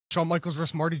Shawn Michaels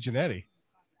versus Marty Jannetty.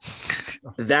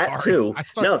 That too.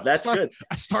 That's good.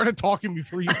 I started talking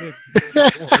before you did.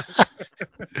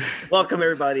 Welcome,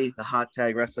 everybody, the Hot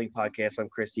Tag Wrestling Podcast. I'm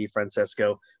Chris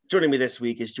Francesco. Joining me this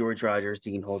week is George Rogers,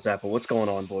 Dean Holzapple. What's going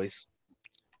on, boys?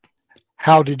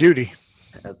 Howdy doody.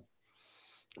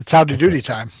 It's howdy doody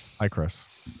time. Hi, Chris.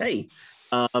 Hey.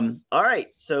 All right.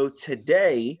 So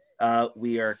today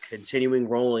we are continuing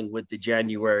rolling with the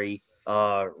January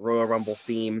Royal Rumble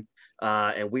theme.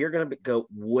 And we are going to go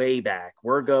way back.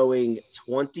 We're going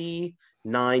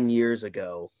 29 years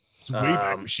ago.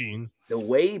 Wayback Machine. The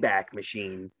Wayback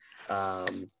Machine.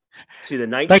 To the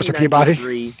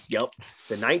 1993. Yep.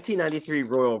 The 1993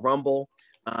 Royal Rumble.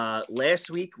 Last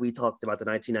week, we talked about the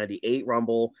 1998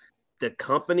 Rumble. The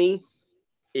company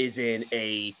is in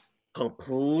a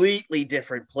completely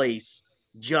different place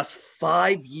just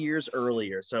 5 years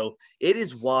earlier. So it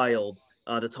is wild.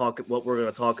 To talk what we're going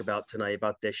to talk about tonight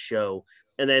about this show.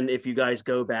 And then if you guys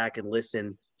go back and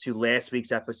listen to last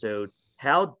week's episode,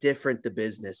 how different the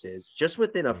business is just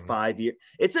within a 5 year.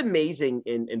 It's amazing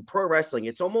in pro wrestling.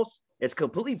 It's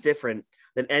completely different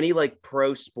than any like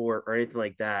pro sport or anything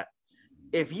like that.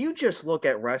 If you just look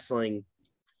at wrestling,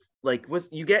 like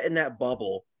you get in that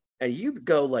bubble and you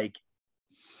go like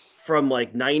from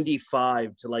like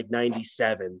 95 to like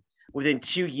 97, within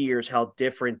 2 years, how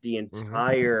different the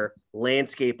entire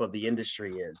landscape of the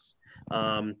industry is.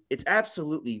 It's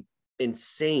absolutely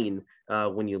insane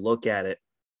when you look at it.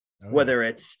 Whether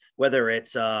it's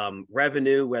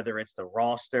revenue, whether it's the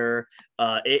roster,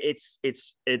 it's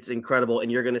incredible,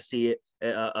 and you're going to see it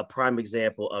a prime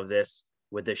example of this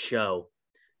with this show.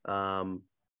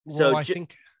 So I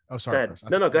think. Oh, sorry.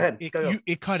 No, go ahead.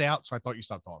 It cut out, so I thought you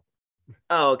stopped talking.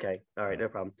 Oh, okay. All right, no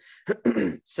problem.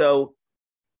 So.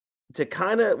 To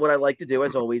kind of what I like to do,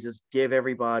 as always, is give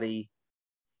everybody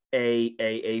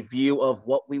a view of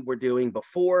what we were doing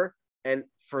before. And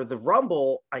for the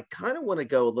Rumble, I kind of want to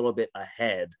go a little bit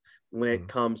ahead when it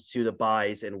comes to the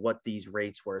buys and what these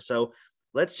rates were. So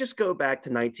let's just go back to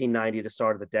 1990, the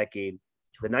start of the decade.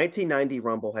 The 1990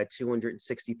 Rumble had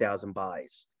 260,000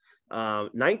 buys.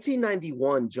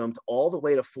 1991 jumped all the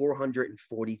way to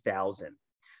 440,000.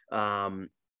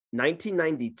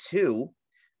 1992,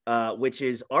 which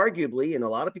is arguably, in a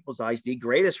lot of people's eyes, the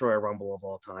greatest Royal Rumble of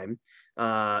all time.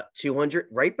 200,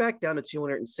 right back down to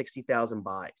 260,000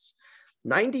 buys.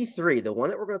 93, the one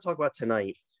that we're going to talk about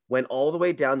tonight, went all the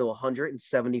way down to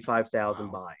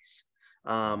 175,000 buys.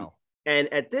 Wow.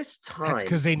 And at this time, that's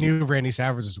because they knew Randy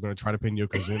Savage was going to try to pin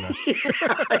Yokozuna.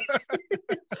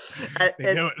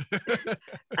 They knew it.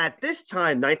 At this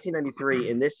time,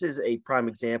 1993, and this is a prime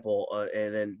example,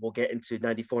 and then we'll get into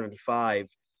 94, 95.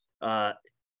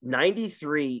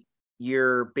 93,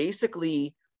 you're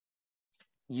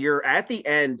at the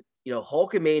end.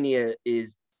 Hulkamania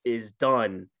is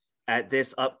done at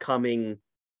this upcoming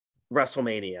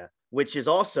WrestleMania, which is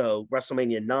also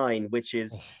WrestleMania 9, which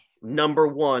is number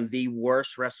one, the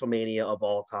worst WrestleMania of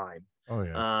all time. Oh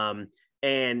yeah.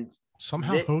 And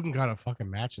somehow Hogan got a fucking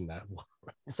match in that.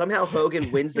 Somehow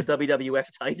Hogan wins the WWF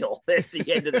title at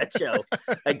the end of that show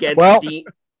against Dean.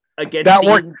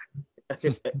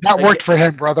 That worked for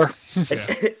him, brother.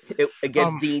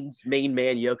 Against Dean's main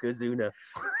man, Yokozuna.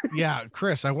 Yeah,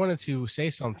 Chris, I wanted to say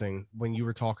something when you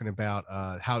were talking about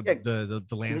how the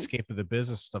landscape of the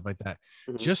business, stuff like that.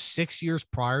 Just 6 years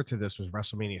prior to this was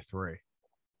WrestleMania 3.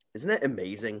 Isn't that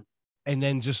amazing? And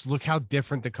then just look how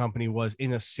different the company was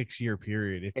in a 6 year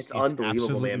period. It's unbelievable,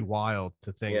 absolutely man. Wild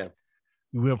to think.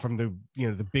 We went from the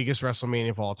biggest WrestleMania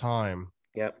of all time.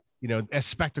 Yep. As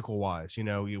spectacle wise,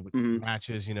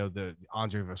 matches, the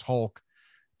Andre vs. Hulk,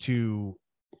 to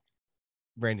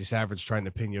Randy Savage trying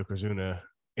to pin Yokozuna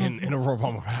in a Royal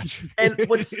Rumble match. And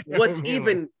what's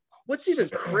even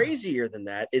crazier than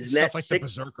that is stuff like the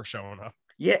Berserker showing up.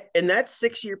 Yeah, in that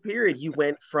 6 year period, you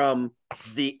went from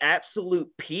the absolute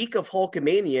peak of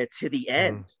Hulkamania to the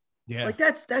end. Yeah, like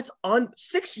that's on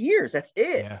 6 years. That's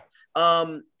it. Yeah.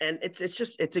 And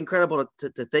it's incredible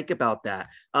to think about that.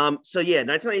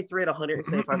 1993 had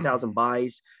 175,000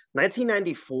 buys.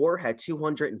 1994 had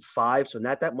 205, so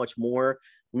not that much more.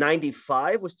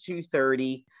 95 was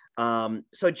 230.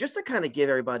 So just to kind of give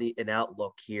everybody an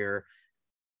outlook here,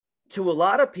 to a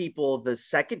lot of people, the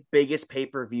second biggest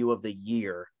pay-per-view of the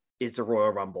year is the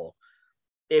Royal Rumble.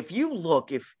 If you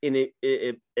look,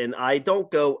 and I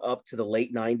don't go up to the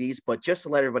late 90s, but just to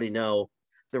let everybody know,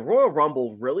 the Royal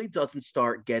Rumble really doesn't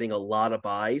start getting a lot of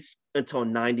buys until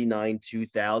 99,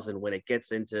 2000, when it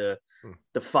gets into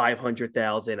the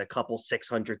 500,000, a couple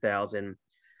 600,000.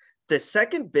 The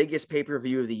second biggest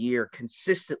pay-per-view of the year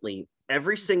consistently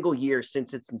every single year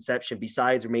since its inception,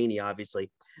 besides Romania,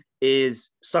 obviously, is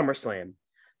SummerSlam.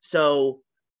 So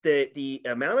the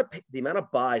amount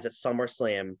of buys at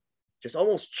SummerSlam just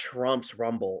almost trumps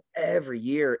Rumble every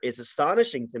year is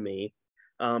astonishing to me,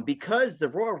 because the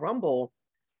Royal Rumble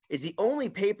is the only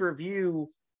pay-per-view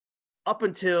up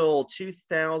until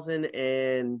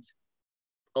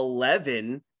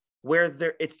 2011 where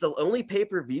it's the only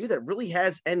pay-per-view that really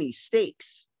has any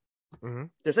stakes. Mm-hmm.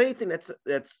 There's anything that's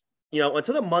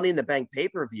until the Money in the Bank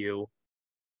pay-per-view,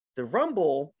 the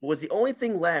Rumble was the only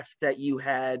thing left that you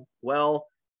had. Well,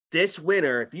 this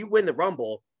winner, if you win the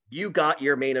Rumble, you got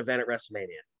your main event at WrestleMania.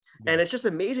 Yeah. And it's just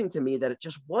amazing to me that it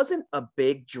just wasn't a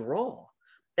big draw.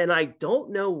 And I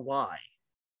don't know why.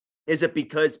 Is it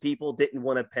because people didn't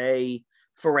want to pay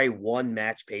for a one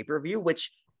match pay-per-view, which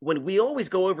when we always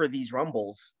go over these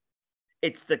Rumbles,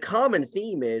 it's the common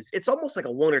theme is it's almost like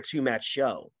a 1 or 2 match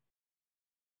show.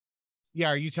 Yeah.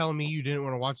 Are you telling me you didn't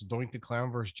want to watch Doink the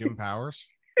Clown versus Jim Powers?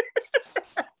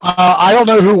 I don't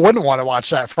know who wouldn't want to watch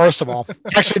that, first of all.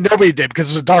 Actually, nobody did because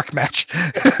it was a dark match.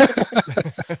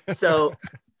 So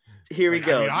here we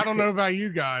go. I don't know about you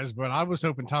guys, but I was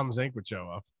hoping Tom Zink would show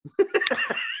up.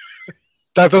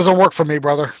 That doesn't work for me,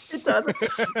 brother. It doesn't.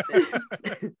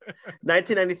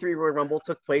 1993 Royal Rumble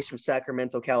took place from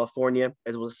Sacramento, California.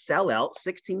 It was a sellout,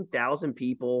 16,000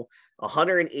 people,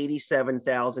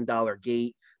 $187,000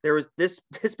 gate. There was this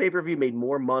pay-per-view made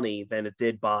more money than it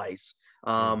did buys.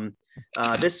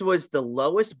 This was the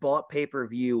lowest bought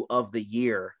pay-per-view of the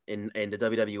year in the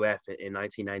WWF in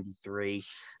 1993.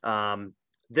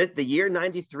 The year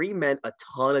 93 meant a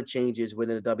ton of changes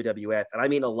within the WWF, and I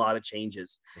mean a lot of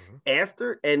changes.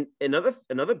 Mm-hmm.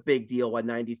 Another big deal why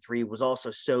 93 was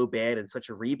also so bad and such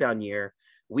a rebound year.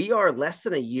 We are less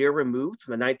than a year removed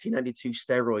from the 1992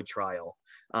 steroid trial,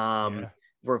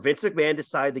 where Vince McMahon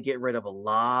decided to get rid of a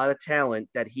lot of talent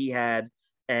that he had,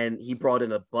 and he brought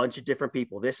in a bunch of different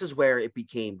people. This is where it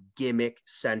became gimmick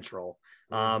central.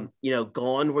 Mm-hmm.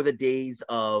 Gone were the days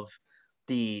of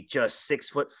the just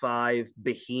 6'5"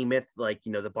 behemoth, like,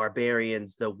 the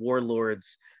Barbarians, the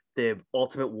Warlords, the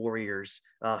Ultimate Warriors.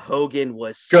 Hogan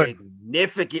was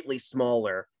significantly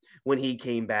smaller when he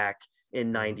came back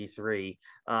in 93.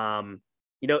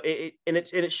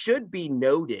 It should be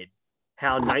noted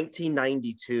how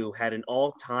 1992 had an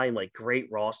all-time great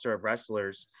roster of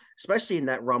wrestlers, especially in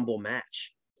that Rumble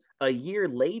match. A year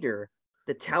later,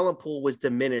 the talent pool was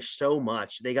diminished so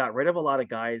much. They got rid of a lot of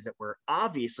guys that were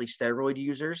obviously steroid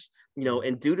users,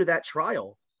 and due to that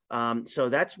trial. So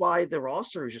that's why the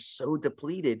roster is just so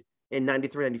depleted in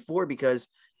 93, 94, because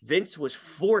Vince was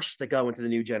forced to go into the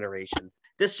new generation.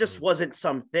 This just wasn't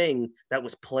something that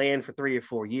was planned for 3 or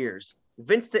 4 years.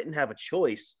 Vince didn't have a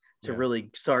choice to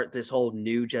really start this whole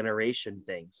new generation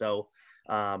thing. So,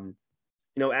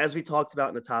 as we talked about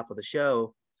in the top of the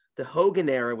show, the Hogan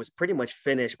era was pretty much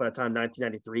finished by the time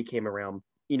 1993 came around.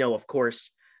 Of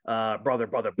course,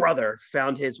 brother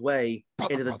found his way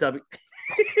into the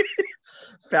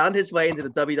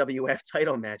WWF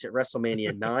title match at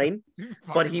WrestleMania 9.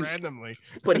 But he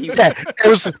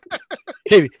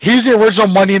he's the original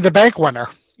Money in the Bank winner.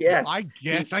 Yes, I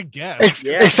guess.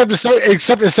 Except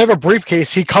instead of a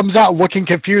briefcase, he comes out looking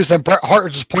confused, and Bret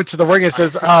Hart just points to the ring and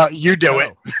says, "You do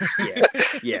it."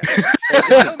 Yeah.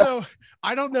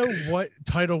 I don't know what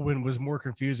title win was more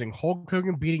confusing: Hulk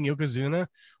Hogan beating Yokozuna,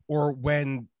 or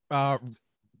when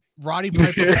Roddy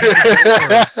Piper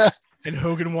and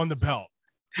Hogan won the belt.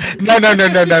 No.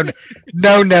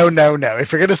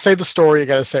 If you're gonna say the story, you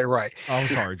gotta say it right. Oh, I'm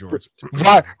sorry, George.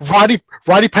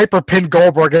 Roddy Piper pinned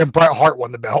Goldberg, and Bret Hart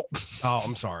won the belt. Oh,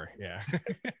 I'm sorry. Yeah.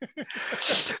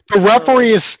 The referee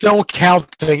is still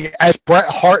counting as Bret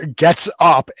Hart gets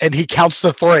up, and he counts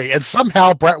to 3, and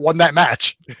somehow Bret won that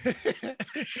match.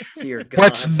 Dear God.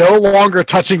 Bret's no longer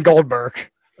touching Goldberg.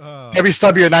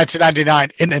 WCW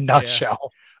 1999 in a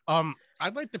nutshell.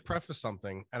 I'd like to preface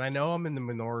something, and I know I'm in the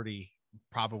minority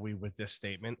probably with this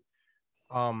statement.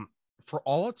 For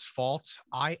all its faults,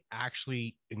 I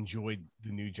actually enjoyed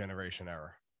the new generation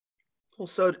era. Well,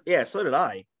 so did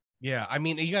I. Yeah, I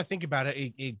mean, you got to think about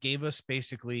it. It gave us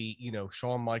basically,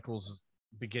 Shawn Michaels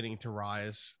beginning to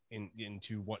rise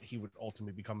into what he would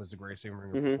ultimately become as the greatest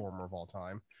in-ring performer of all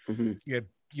time. Mm-hmm. You had,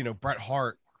 Bret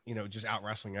Hart, just out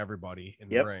wrestling everybody in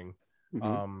the ring.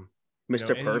 Mm-hmm.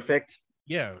 Mr. Perfect.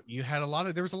 You had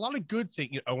there was a lot of good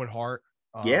things. Owen Hart.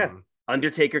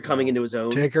 Undertaker coming into his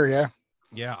own.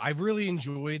 Yeah, I really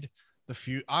enjoyed the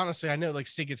feud. Honestly, I know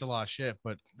Sid gets a lot of shit,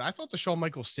 but I thought the Shawn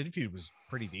Michaels Sid feud was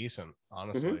pretty decent,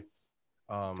 honestly.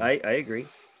 Mm-hmm. I agree.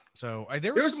 So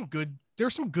there was some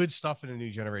good stuff in the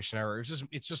new generation era.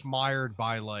 It's just mired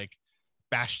by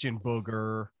Bastion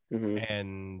Booger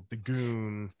and the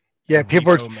Goon. Yeah,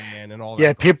 people are Man and all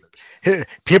that.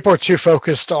 People are too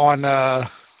focused on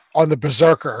on the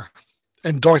Berserker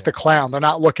and Doink the Clown. They're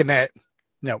not looking at,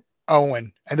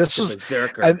 Owen. And this The was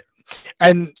Berserker.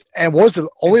 and what was it?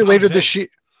 Only later Zink. this year.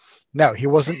 No, he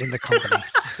wasn't in the company.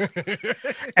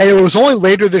 And it was only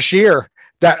later this year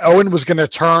that Owen was going to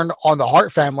turn on the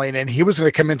Hart family, and then he was going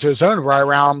to come into his own right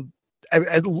around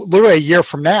literally a year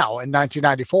from now in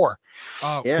 1994.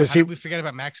 Oh, Yeah. how did we forget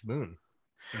about Max Moon?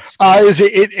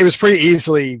 It was pretty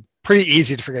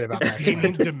easy to forget about Max Moon.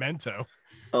 Damon Demento.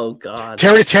 Oh God.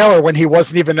 Terry Taylor, when he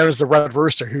wasn't even known as the Red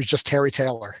Rooster, he was just Terry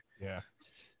Taylor. Yeah.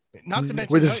 Not to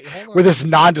mention with his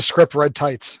nondescript red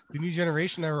tights. The New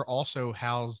Generation Era also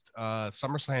housed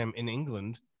SummerSlam in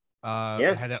England.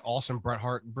 Yeah. Had that awesome Bret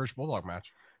Hart British Bulldog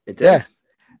match. It did. Yeah.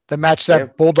 The match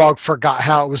that Bulldog forgot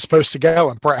how it was supposed to go,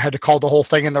 and Bret had to call the whole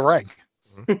thing in the ring.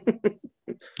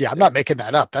 Yeah, I'm not making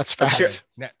that up. That's fact. Sure.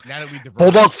 Now that we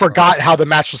Bulldog forgot how the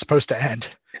match was supposed to end.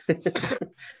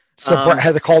 So Bret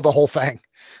had to call the whole thing.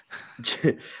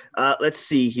 Let's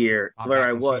see here where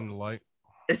I was.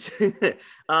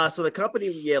 So the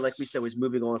company, like we said, was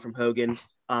moving on from Hogan.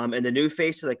 And the new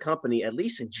face of the company, at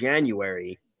least in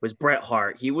January, was Bret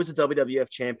Hart. He was a WWF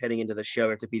champ heading into the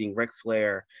show after beating Ric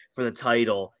Flair for the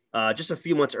title just a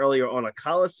few months earlier on a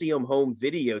Coliseum home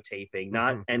videotaping,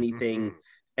 not anything.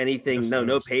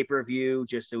 No pay-per-view.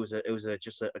 Just it was a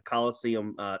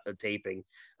Coliseum taping.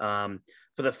 For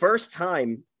the first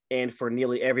time and for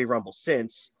nearly every Rumble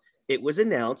since, it was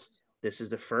announced. This is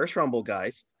the first Rumble,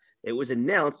 guys. It was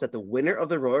announced that the winner of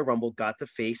the Royal Rumble got to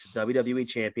face WWE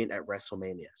champion at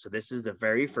WrestleMania. So this is the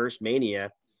very first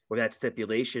Mania where that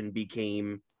stipulation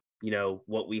became,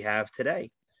 what we have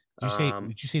today. Did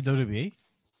you say WWE?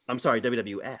 I'm sorry,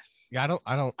 WWF. Yeah,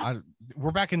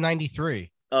 we're back in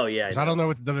 93. Oh yeah. I don't know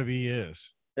what the WWE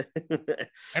is.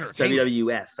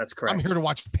 WWF, that's correct. I'm here to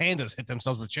watch pandas hit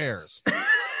themselves with chairs.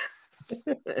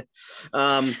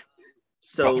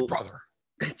 Brother.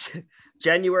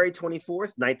 January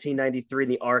 24th, 1993, in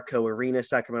the Arco Arena,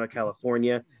 Sacramento,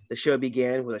 California. The show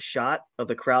began with a shot of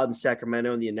the crowd in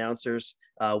Sacramento, and the announcers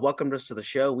welcomed us to the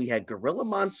show. We had Gorilla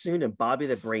Monsoon and Bobby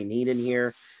the Brain Heenan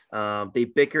here. They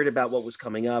bickered about what was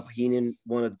coming up. Heenan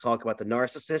wanted to talk about the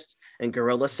narcissist, and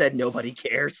Gorilla said nobody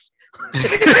cares.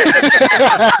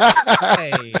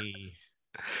 Hey.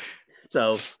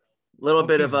 So, a little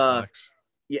bit of a... Sucks.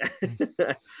 Yeah.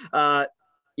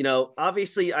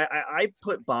 Obviously, I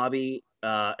put Bobby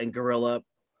and Gorilla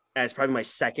as probably my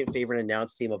second favorite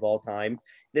announced team of all time.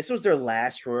 This was their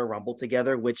last Royal Rumble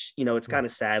together, which, it's kind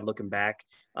of sad looking back.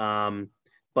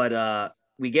 But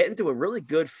we get into a really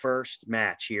good first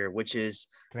match here, which is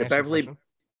the Beverly.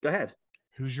 Go ahead.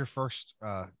 Who's your first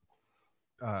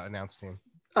announced team?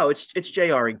 Oh, it's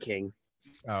JR and King.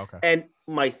 Oh, okay. And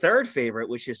my third favorite,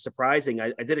 which is surprising,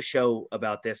 I did a show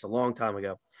about this a long time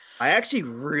ago. I actually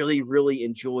really, really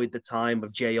enjoyed the time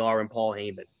of JR and Paul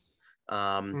Heyman.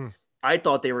 I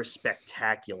thought they were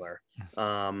spectacular.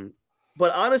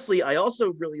 But honestly, I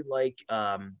also really like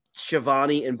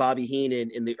Shivani and Bobby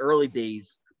Heenan in the early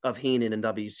days of Heenan and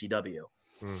WCW.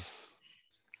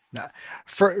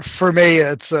 For me,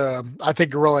 it's I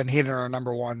think Gorilla and Heenan are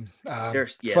number one. They're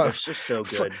just so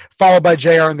good. Followed by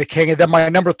JR and the King, and then my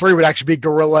number three would actually be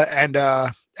Gorilla and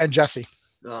Jesse.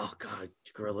 Oh God,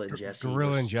 Gorilla and Jesse.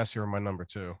 Gorilla and Jesse are my number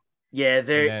two. Yeah,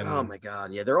 oh my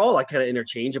God, yeah, they're all like kind of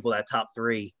interchangeable. That top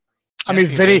three. I mean,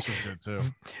 Vinny was good too.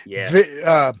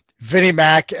 Yeah, Vinny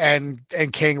Mac and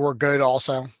King were good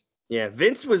also. Yeah,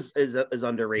 Vince is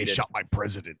underrated. He shot my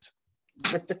president.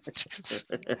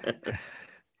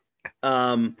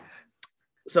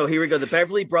 So here we go. The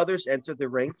Beverly Brothers entered the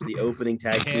ring for the opening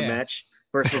tag team match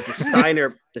versus the Steiner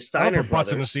Brothers.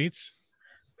 brothers. In the seats.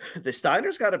 The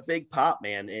Steiners got a big pop,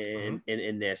 man,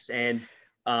 in this, and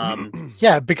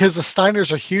yeah, because the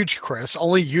Steiners are huge, Chris.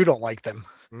 Only you don't like them.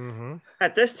 Mm-hmm.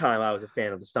 At this time, I was a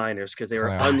fan of the Steiners because they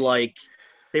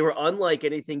were unlike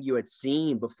anything you had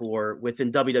seen before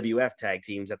within WWF tag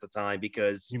teams at the time.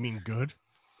 Because you mean good?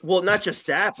 Well, not just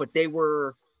that, but they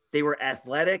were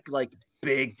athletic, like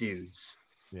big dudes.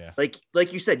 Yeah.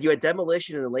 Like you said, you had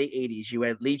Demolition in the late 80s. You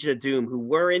had Legion of Doom, who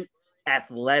weren't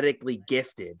athletically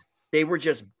gifted. They were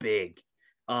just big.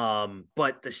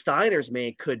 But the Steiners,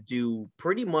 man, could do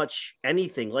pretty much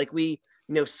anything. Like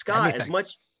Scott, anything.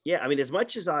 as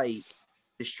much as I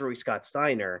destroy Scott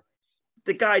Steiner,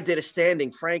 the guy did a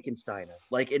standing Frankensteiner,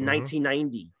 like in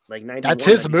 1990, like 91. That's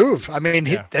his move. I mean,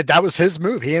 that was his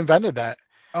move. He invented that.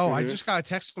 Oh, I just got a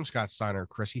text from Scott Steiner,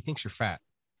 Chris. He thinks you're fat.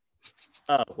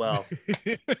 Oh, well,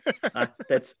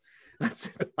 that's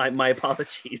my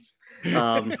apologies.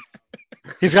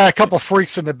 He's got a couple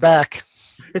freaks in the back.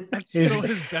 That's still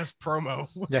his best promo.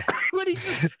 Yeah. When he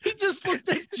just looked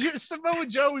at Samoa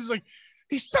Joe, was like,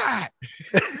 he's fat.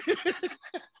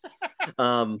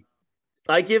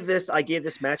 I gave this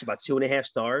match about 2.5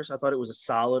 stars. I thought it was a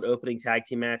solid opening tag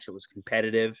team match. It was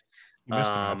competitive. You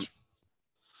missed a match.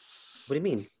 What do you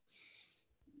mean?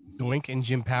 Doink and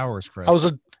Jim Powers, Chris. I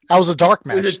was a dark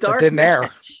match. It was a dark that didn't air.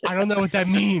 I don't know what that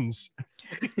means.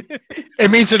 It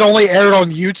means it only aired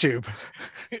on YouTube.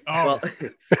 Oh, Well,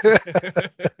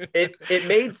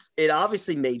 it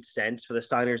obviously made sense for the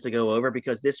Steiners to go over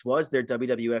because this was their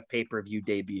WWF pay-per-view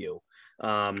debut.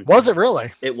 Was it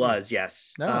really? It was,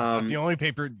 yes. No. not the only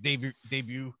paper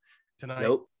debut tonight.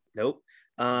 Nope.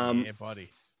 Yeah,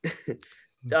 buddy.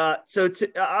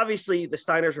 Obviously the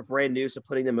Steiners were brand new, so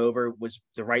putting them over was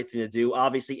the right thing to do.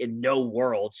 Obviously, in no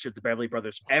world should the Beverly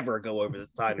Brothers ever go over the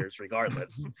Steiners,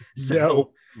 regardless.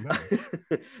 So,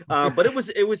 No. but it was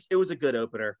a good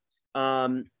opener.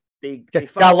 They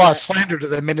got a lot of slander to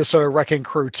the Minnesota Wrecking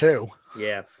Crew too.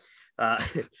 Yeah.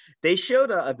 They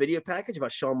showed a video package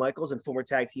about Shawn Michaels and former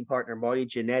tag team partner Marty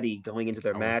Jannetty going into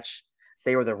their match.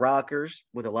 They were the Rockers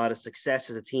with a lot of success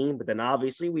as a team, but then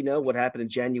obviously we know what happened in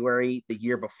January the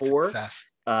year before. Success.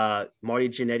 Marty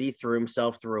Jannetty threw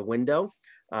himself through a window.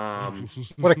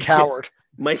 What a coward!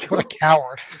 Michael, what a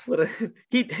coward!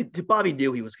 Bobby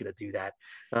knew he was going to do that.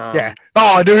 Yeah.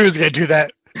 Oh, I knew he was going to do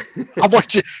that. I'm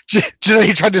like, he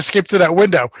tried to escape through that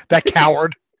window. That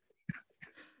coward.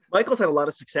 Michaels had a lot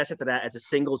of success after that as a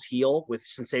singles heel with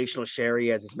Sensational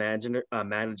Sherry as his manager.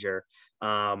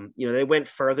 They went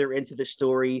further into the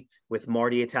story with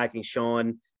Marty attacking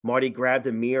Shawn. Marty grabbed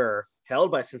a mirror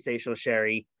held by Sensational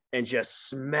Sherry and just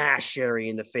smashed Sherry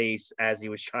in the face as he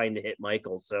was trying to hit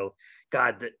Michaels. So,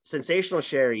 God, the Sensational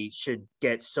Sherry should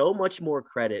get so much more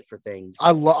credit for things.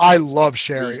 I love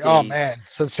Sherry. Oh, man.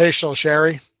 Sensational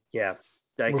Sherry. Yeah.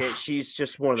 She's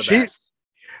just one of the best.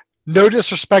 No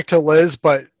disrespect to Liz,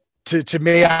 but to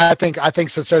me, I think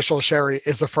Sensational Sherry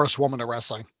is the first woman in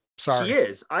wrestling. Sorry. She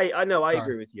is. I know. I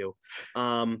agree with you.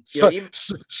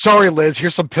 Sorry, Liz.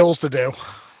 Here's some pills to do.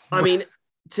 I mean,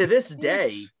 to this day,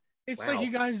 it's wow. like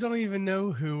you guys don't even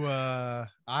know who. You're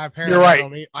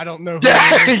right. I don't know.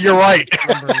 Yeah, you're right.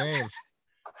 Name.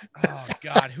 Oh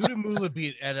God, who did Moolah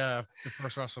beat at the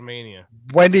first WrestleMania?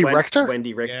 Wendy Richter.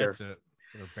 Wendy Richter. Yeah, that's it.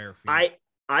 Bare feet.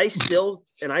 I still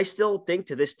think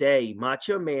to this day,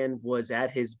 Macho Man was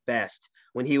at his best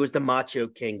when he was the Macho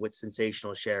King with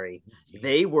Sensational Sherry.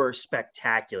 They were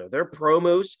spectacular. Their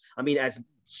promos, as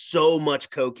so much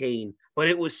cocaine, but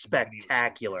it was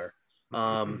spectacular.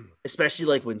 Especially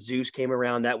like when Zeus came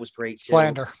around, that was great too.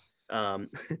 Slander.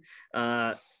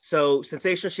 So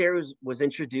Sensational Sherry was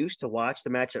introduced to watch the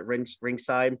match at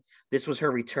ringside. This was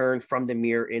her return from the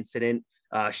mirror incident.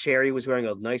 Sherry was wearing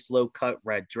a nice low-cut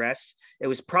red dress. It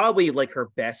was probably like her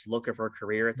best look of her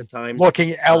career at the time.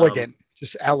 Looking elegant,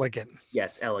 just elegant.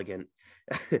 Yes, elegant.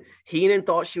 Heenan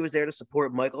thought she was there to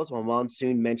support Michaels, while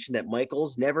Monsoon mentioned that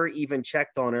Michaels never even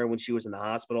checked on her when she was in the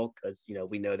hospital because,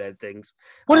 we know that things.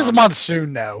 What does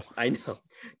Monsoon know? I know.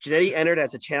 Jannetty entered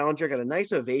as a challenger, got a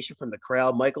nice ovation from the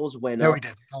crowd. Michaels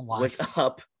was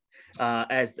up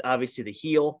as obviously the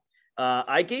heel.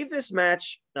 I gave this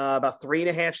match about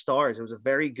 3.5 stars. It was a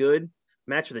very good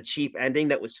match with a cheap ending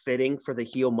that was fitting for the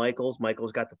heel Michaels.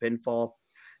 Michaels got the pinfall.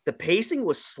 The pacing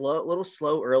was a little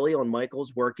slow early on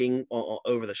Michaels working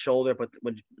over the shoulder, but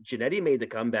when Jannetty made the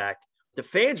comeback, the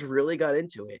fans really got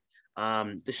into it.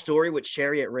 The story with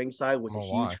Sherry at ringside was a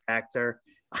huge factor.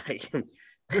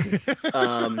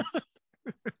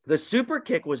 The super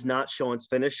kick was not Shawn's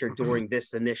finisher during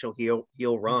this initial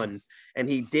heel run, and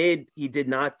he did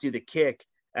not do the kick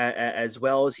as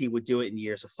well as he would do it in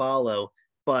years to follow.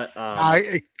 But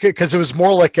because it was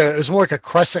more like a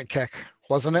crescent kick,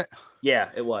 wasn't it? Yeah,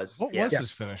 it was. What was his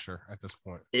finisher at this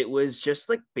point? It was just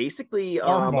like basically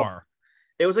armbar.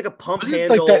 It was like a pump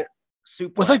handle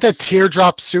suplex. Was like that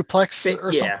teardrop suplex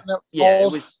or something.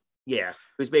 It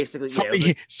was basically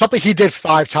something he did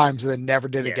 5 times and then never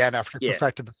did again after he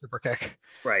perfected the super kick.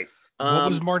 Right. What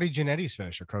was Marty Jannetty's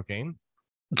finisher? Cocaine?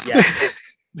 Yeah.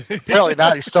 Apparently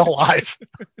not. He's still alive.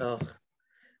 Oh,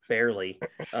 barely.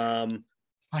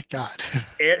 My God.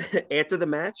 After the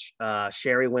match,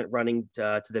 Sherry went running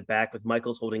to the back with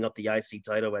Michaels holding up the IC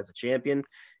title as a champion.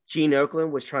 Gene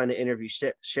Oakland was trying to interview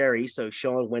Sherry, so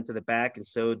Shawn went to the back, and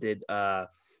so did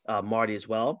Marty as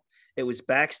well. It was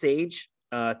backstage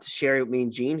to Sherry with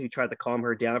Mean Gene, who tried to calm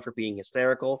her down for being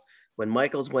hysterical. When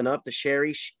Michaels went up to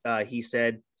Sherry, he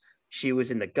said she was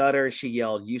in the gutter. She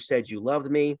yelled, "You said you loved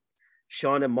me."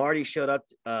 Shawn and Marty showed up.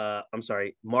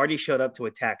 Marty showed up to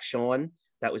attack Shawn.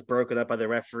 That was broken up by the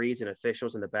referees and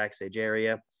officials in the backstage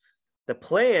area.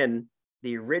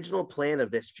 The original plan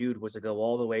of this feud was to go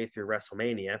all the way through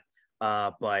WrestleMania,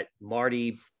 but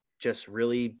Marty just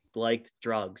really liked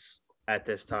drugs at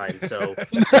this time. So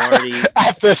Marty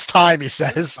at this time, he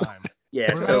says.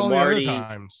 Yeah. What about So all Marty. the other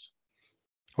times?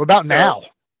 What about now?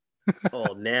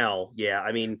 Now,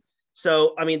 yeah.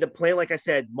 The plan, like I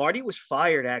said, Marty was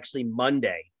fired actually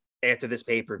Monday after this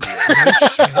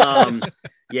pay-per-view.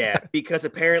 Because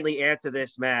apparently after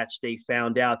this match, they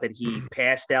found out that he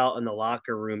passed out in the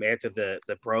locker room after the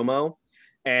promo,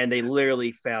 and they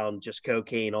literally found just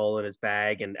cocaine all in his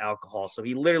bag and alcohol. So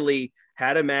he literally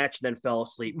had a match and then fell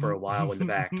asleep for a while in the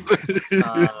back.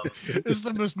 This is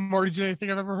the most Marty Jannetty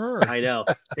thing I've ever heard. I know.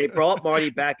 They brought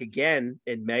Marty back again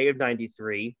in May of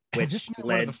 '93, which this man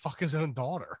wanted to fuck his own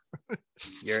daughter.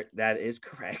 That is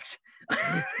correct.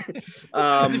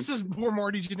 This is more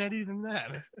Marty Jannetty than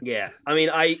that. Yeah.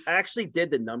 I actually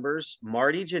did the numbers.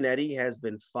 Marty Jannetty has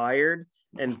been fired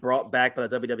and brought back by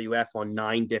the WWF on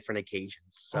 9 different occasions.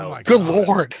 So good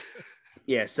Lord.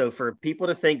 Yeah, so for people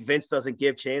to think Vince doesn't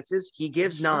give chances, he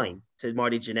gives 9 to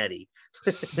Marty Jannetty.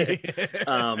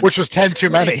 Which was 10 too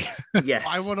many. Yes.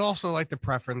 I would also like to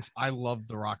preference, I love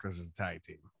the Rockers as a tag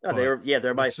team. Oh,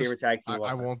 they're my favorite tag team.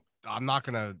 I'm not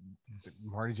gonna.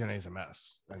 Marty Jannetty's a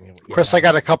mess. Chris, I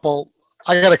got a couple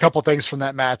things from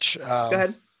that match. Go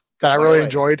ahead. That I really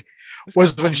enjoyed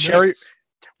was when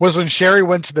Sherry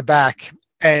went to the back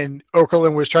and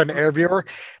Okerlund was trying to interview her.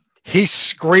 He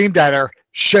screamed at her,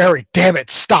 "Sherry, damn it,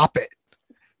 stop it!"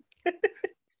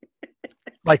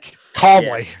 Like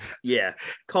calmly. Yeah,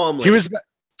 calmly.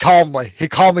 He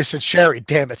calmly said, "Sherry,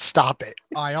 damn it, stop it."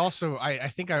 I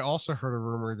think I also heard a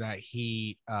rumor that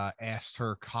he asked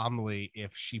her calmly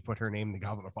if she put her name in the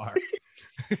Goblet of Fire.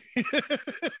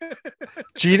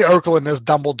 Gene Okerlund is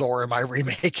Dumbledore in my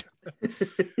remake.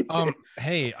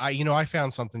 Hey, I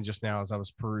found something just now as I was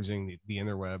perusing the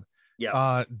interweb.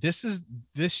 Yeah.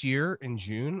 This year in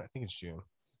June, I think it's June,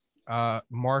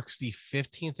 marks the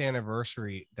 15th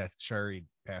anniversary that Sherry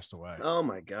passed away. Oh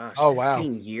my gosh. Oh wow.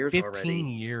 15 years 15 already.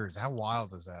 years. How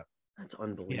wild is that? That's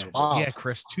unbelievable. Wow. Yeah,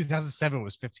 Chris, 2007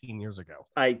 was 15 years ago.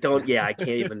 I can't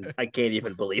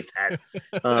even believe that.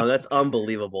 That's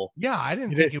unbelievable. Yeah, I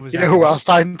didn't think it was. You know who else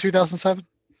died in 2007?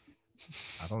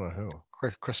 I don't know who.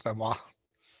 Chris Benoit.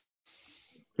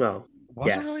 Well,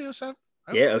 was it really 07?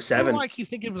 Yeah, 07. I keep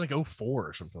thinking it was like 04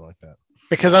 or something like that.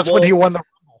 Because that's when he won the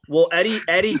Well,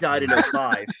 Eddie died in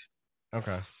 05.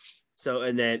 Okay. So,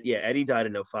 and then, Eddie died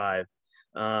in 05.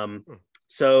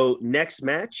 So next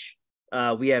match,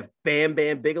 we have Bam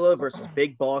Bam Bigelow versus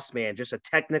Big Boss Man, just a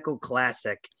technical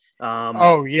classic.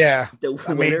 The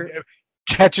winner,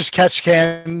 catch as catch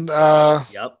can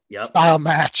style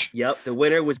match. Yep. The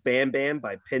winner was Bam Bam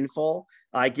by pinfall.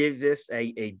 I give this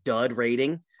a dud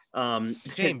rating.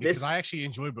 Shame, because I actually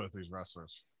enjoy both these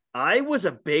wrestlers. I was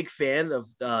a big fan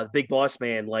of Big Boss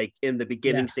Man, like in the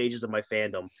beginning stages of my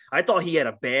fandom. I thought he had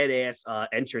a badass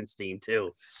entrance theme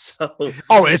too. So, it's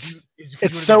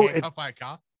so by a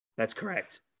cop. That's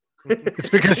correct. It's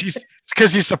because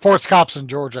he supports cops in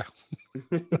Georgia.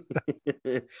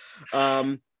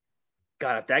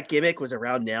 God, if that gimmick was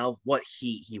around now, what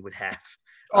heat he would have.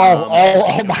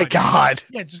 Oh my God.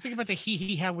 Yeah, just think about the heat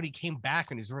he had when he came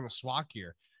back and he was wearing the SWAT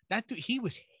gear. That dude, he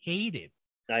was hated.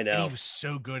 I know. And he was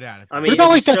so good at it. I mean,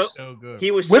 so good.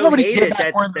 He was so hated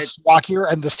that wearing the SWAT gear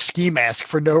and the ski mask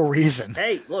for no reason.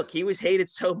 Hey, look, he was hated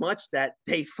so much that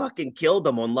they fucking killed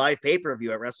him on live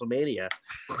pay-per-view at WrestleMania.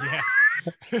 Yeah.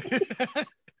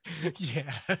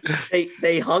 Yeah.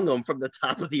 They hung him from the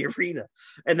top of the arena,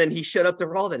 and then he showed up to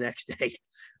Raw the next day.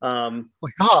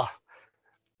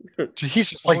 He's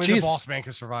just only like the Jesus. Boss Man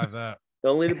could survive that.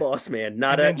 Only the Boss Man,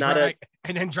 and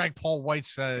then drag Paul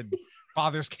White's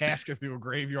father's casket through a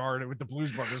graveyard with the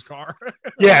Blues Brothers car.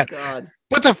 Yeah. Oh, God.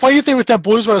 But the funny thing with that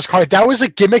Blues Brothers car, that was a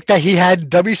gimmick that he had in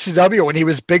WCW when he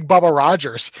was Big Bubba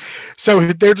Rogers. So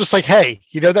they're just like, hey,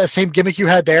 you know that same gimmick you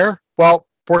had there? Well,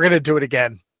 we're gonna do it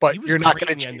again. But you're not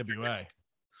going to NWA.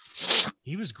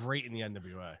 He was great in the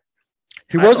NWA.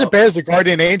 He wasn't bad as the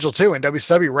Guardian Angel too in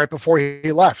WCW right before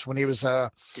he left when he was he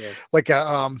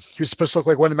was supposed to look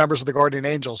like one of the members of the Guardian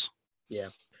Angels. Yeah.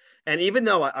 And even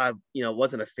though I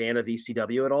wasn't a fan of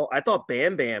ECW at all, I thought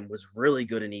Bam Bam was really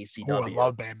good in ECW. Oh, I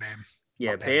love Bam Bam.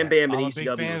 Yeah, Bam Bam in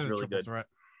ECW was really good. Threat.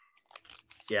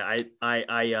 Yeah,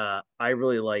 I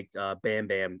really liked Bam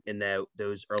Bam in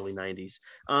those early 90s.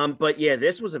 But yeah,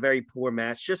 this was a very poor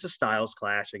match, just a styles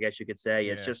clash, I guess you could say.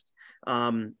 It's just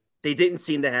they didn't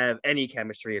seem to have any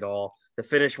chemistry at all. The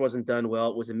finish wasn't done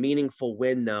well. It was a meaningful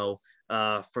win though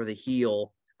for the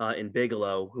heel in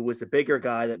Bigelow, who was the bigger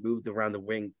guy that moved around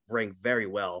the ring very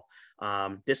well.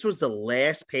 This was the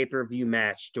last pay-per-view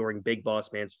match during Big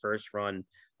Boss Man's first run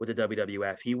with the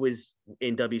WWF. He was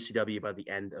in WCW by the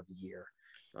end of the year.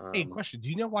 Hey, question. Do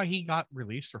you know why he got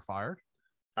released or fired?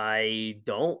 I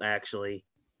don't actually.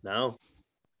 No.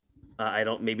 I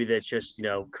don't. Maybe that's just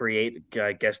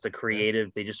I guess the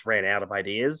creative. They just ran out of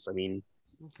ideas. I mean,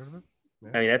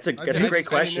 that's a great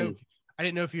question. I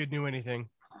didn't know if you knew anything.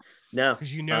 No,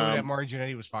 because you know that Marty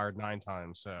Jannetty was fired 9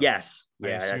 times. So yes,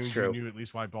 yeah, that's true. You knew at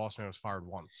least why Boss Man was fired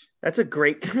once. That's a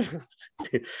great.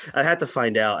 I had to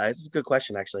find out. That's a good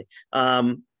question, actually.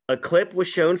 A clip was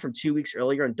shown from 2 weeks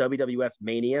earlier on WWF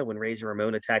Mania when Razor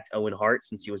Ramon attacked Owen Hart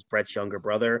since he was Bret's younger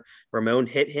brother. Ramon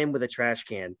hit him with a trash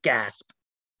can. Gasp.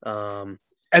 And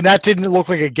that didn't look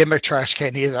like a gimmick trash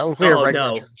can either. That looked like a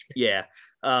regular trash can. Yeah.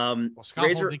 Well,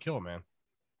 Scott Hall did kill him, man.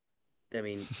 I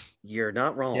mean, you're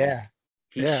not wrong. Yeah.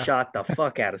 He shot the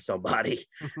fuck out of somebody.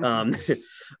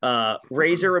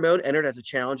 Razor Ramon entered as a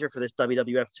challenger for this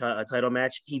WWF title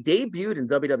match. He debuted in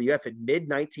WWF in mid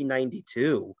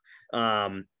 1992.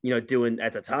 Doing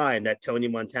at the time that Tony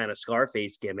Montana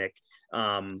Scarface gimmick.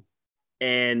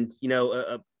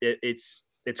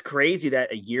 It's crazy that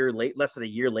less than a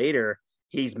year later,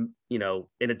 he's in a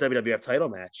WWF title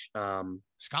match.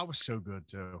 Scott was so good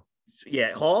too.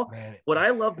 Yeah, Hall. Man. What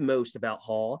I loved most about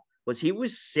Hall was he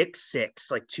was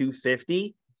 6'6", like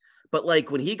 250, but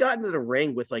like when he got into the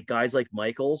ring with like guys like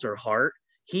Michaels or Hart,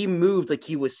 he moved like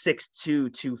he was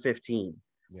 6'2", 215.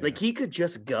 Yeah. Like he could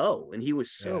just go, and he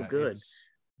was so good.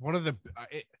 One of the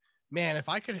man, if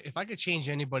I could change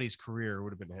anybody's career, it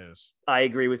would have been his. I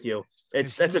agree with you.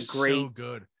 That's a great, so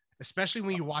good. Especially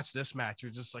when you watch this match,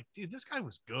 you're just like, dude, this guy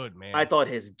was good, man. I thought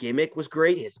his gimmick was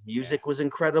great. His music was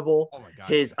incredible. Oh my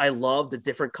god. I love the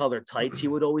different colored tights he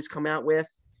would always come out with.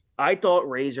 I thought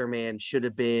Razor Man should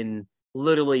have been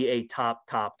literally a top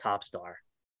star.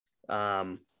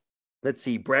 Let's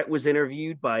see. Bret was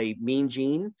interviewed by Mean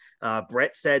Gene.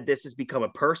 Bret said this has become a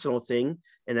personal thing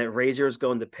and that Razor is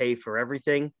going to pay for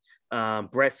everything.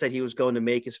 Bret said he was going to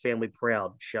make his family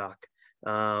proud. Shock.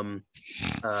 Bret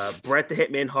the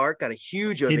Hitman Hart got a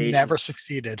huge ovation. He never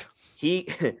succeeded.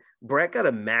 Bret got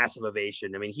a massive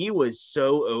ovation. I mean, he was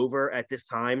so over at this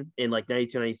time in like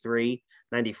 92, 93,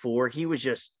 94. He was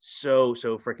just so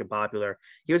freaking popular.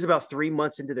 He was about 3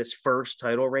 months into this first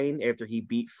title reign after he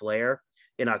beat Flair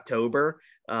in October.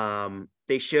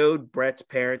 They showed Bret's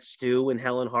parents, Stu and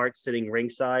Helen Hart, sitting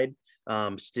ringside.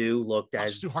 Stu looked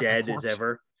as dead as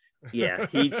ever. Yeah,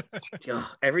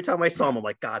 every time I saw him, I'm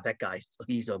like, God, that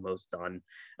he's almost done.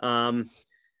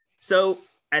 So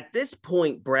at this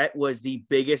point, Bret was the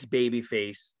biggest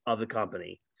babyface of the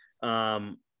company.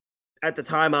 At the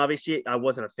time, obviously, I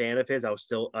wasn't a fan of his. I was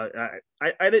still,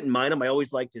 I didn't mind him. I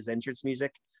always liked his entrance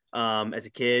music as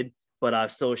a kid, but I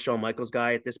was still a Shawn Michaels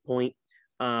guy at this point.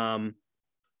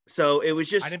 So it was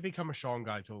just. I didn't become a Shawn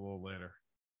guy till a little later.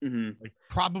 Mm-hmm. Like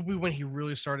probably when he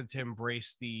really started to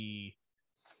embrace the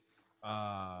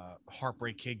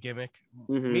Heartbreak Kid gimmick.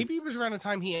 Mm-hmm. Maybe it was around the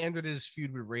time he ended his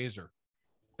feud with Razor.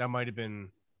 That might have been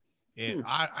it.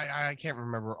 I can't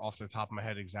remember off the top of my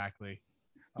head exactly.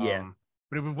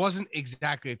 But it wasn't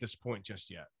exactly at this point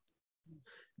just yet.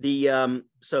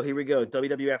 So here we go.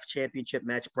 WWF Championship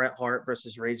match: Bret Hart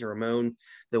versus Razor Ramon.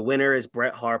 The winner is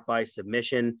Bret Hart by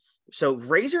submission. So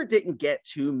Razor didn't get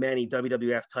too many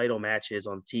WWF title matches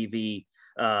on TV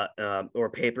or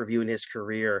pay-per-view in his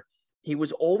career. He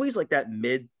was always like that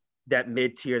mid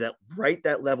tier,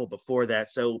 that level before that.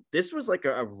 So this was like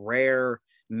a rare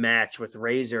match with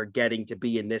Razor getting to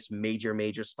be in this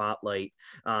major spotlight.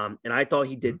 And I thought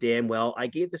he did damn well. I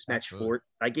gave this match 4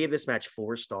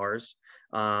 stars.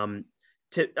 I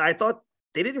thought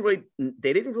they didn't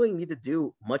really need to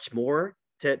do much more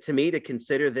to me to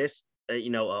consider this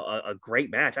a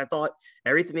great match. I thought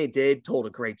everything they did told a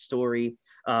great story.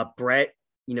 Bret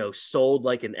sold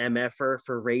like an MFer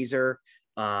for Razor.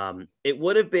 It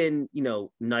would have been,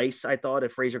 nice, I thought,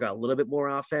 if Razor got a little bit more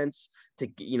offense to,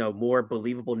 more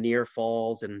believable near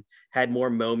falls and had more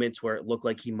moments where it looked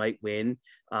like he might win.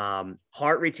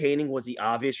 Hart retaining was the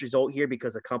obvious result here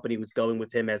because the company was going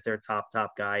with him as their top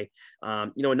guy.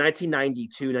 In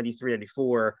 1992, 93,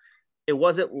 94, it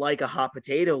wasn't like a hot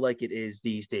potato like it is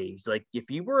these days. Like if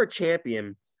you were a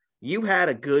champion, you had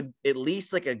at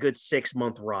least like a good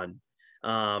 6-month run.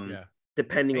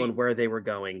 Depending on where they were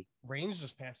going. Reigns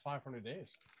just passed 500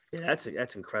 days. Yeah,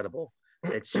 that's incredible.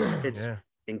 It's just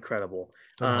incredible.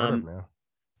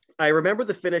 I remember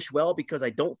the finish well because I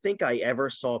don't think I ever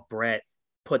saw Bret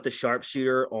put the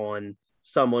sharpshooter on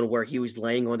someone where he was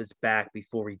laying on his back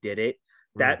before he did it.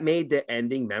 That made the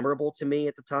ending memorable to me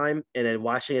at the time. And then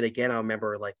watching it again, I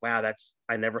remember like, wow,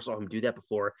 I never saw him do that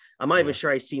before. I'm not even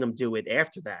sure I seen him do it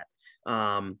after that.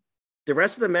 The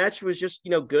rest of the match was just,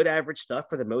 good average stuff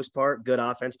for the most part, good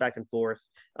offense back and forth.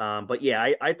 But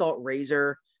yeah, I thought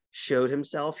Razor showed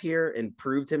himself here and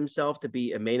proved himself to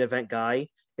be a main event guy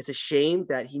it's a shame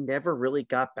that he never really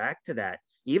got back to that.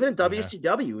 Even in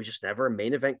WCW, he was just never a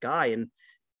main event guy. And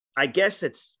I guess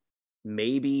it's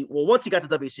maybe, well, once he got to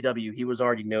WCW, he was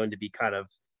already known to be kind of,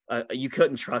 you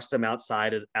couldn't trust him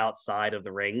outside of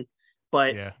the ring.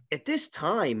 But at this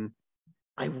time,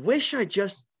 I wish I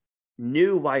just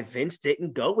knew why Vince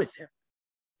didn't go with him.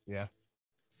 Yeah.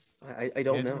 I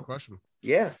don't know. Good question.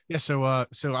 Yeah. Yeah. So a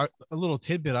little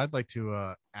tidbit I'd like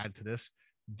to add to this.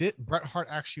 Bret Hart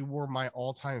actually wore my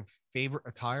all-time favorite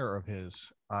attire of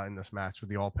his in this match with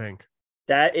the all pink.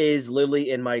 That is literally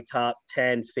in my top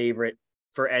 10 favorite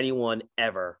for anyone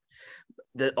ever.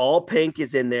 The all pink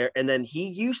is in there. And then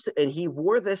he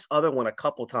wore this other one a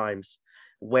couple times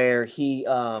where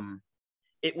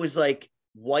it was like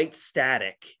white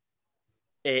static.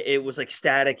 It was like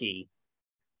staticky.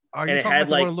 Are you talking about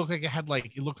the one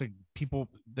that looked like people,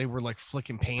 they were like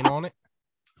flicking paint on it?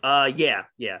 Yeah.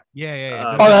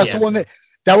 That's the one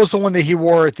that was the one that he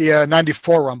wore at the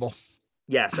 94 Rumble.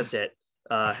 Yes, that's it.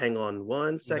 Hang on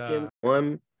 1 second.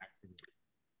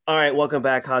 All right, welcome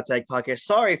back, Hot Tag Podcast.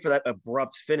 Sorry for that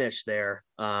abrupt finish there.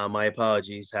 My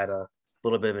apologies. Had a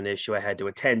little bit of an issue I had to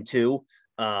attend to.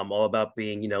 All about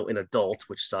being, an adult,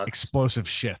 which sucks. Explosive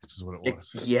shifts is what it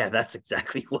was. Yeah, that's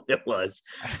exactly what it was.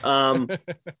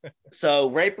 So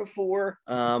right before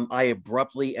I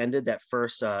abruptly ended that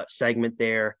first segment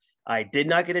there, I did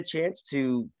not get a chance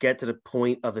to get to the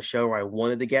point of the show where I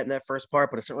wanted to get in that first part,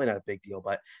 but it's certainly not a big deal.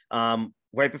 But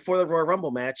right before the Royal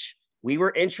Rumble match, we were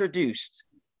introduced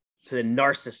to the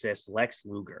narcissist Lex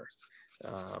Luger.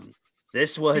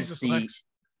 This was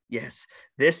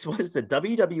this was the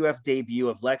WWF debut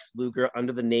of Lex Luger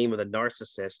under the name of the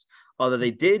Narcissist, although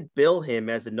they did bill him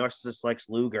as the Narcissist Lex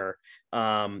Luger.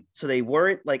 So they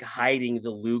weren't like hiding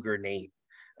the Luger name.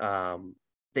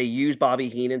 They used Bobby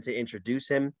Heenan to introduce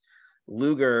him.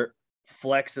 Luger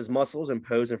flexed his muscles and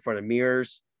posed in front of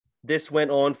mirrors. This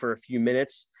went on for a few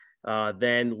minutes.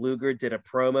 Then Luger did a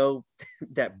promo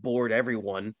that bored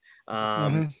everyone.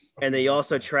 And they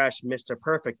also trashed Mr.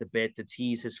 Perfect a bit to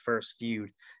tease his first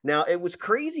feud. Now, it was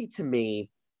crazy to me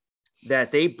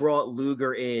that they brought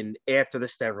Luger in after the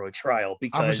steroid trial,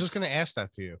 because I was just going to ask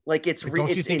that to you. Like,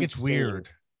 don't you think insane. It's weird?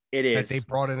 It is that they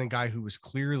brought in a guy who was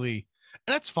clearly,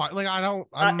 and that's fine. Like, I don't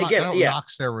knock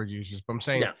steroid users, but I'm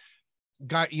saying,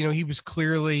 guy, he was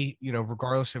clearly,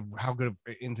 regardless of how good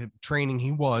into training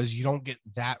he was, you don't get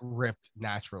that ripped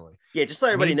naturally. Yeah, just let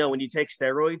everybody know, when you take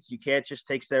steroids, you can't just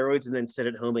take steroids and then sit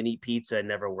at home and eat pizza and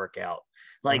never work out.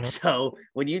 Like, so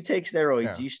when you take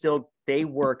steroids, they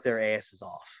work their asses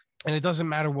off. And it doesn't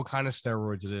matter what kind of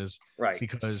steroids it is, right?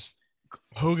 Because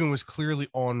Hogan was clearly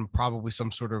on probably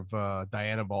some sort of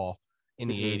Dianabol in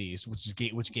the 80s,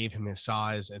 which gave him his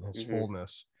size and his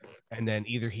fullness. And then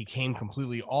either he came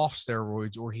completely off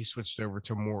steroids or he switched over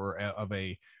to more of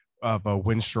a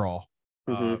Winstraw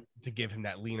to give him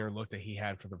that leaner look that he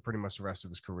had for pretty much the rest of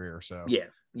his career. So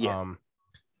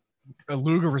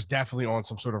Luger was definitely on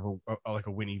some sort of like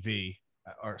a Winnie V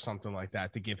or something like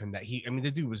that to give him that.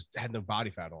 The dude had no body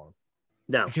fat on him.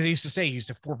 No, because he used to say he used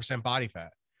to 4% body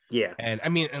fat. Yeah. And I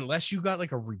mean, unless you got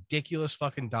like a ridiculous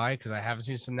fucking diet, because I haven't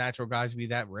seen some natural guys be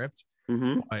that ripped,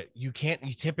 but you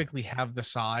typically have the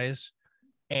size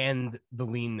and the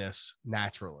leanness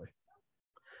naturally.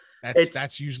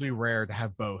 That's usually rare to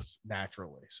have both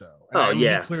naturally. So,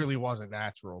 he clearly wasn't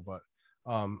natural, but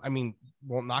I mean,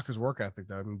 won't knock his work ethic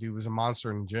though. I mean, dude was a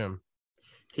monster in the gym.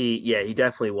 He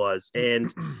definitely was.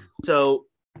 And so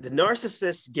the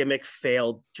Narcissist gimmick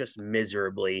failed just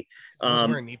miserably. He was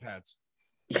wearing knee pads.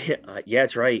 Yeah,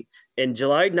 that's right. In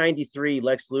July '93,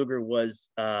 Lex Luger was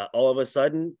all of a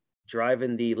sudden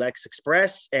driving the Lex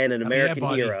Express and an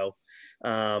American hero.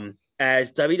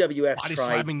 As WWF body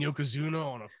slamming Yokozuna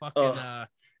on a fucking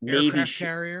aircraft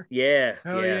carrier. Yeah,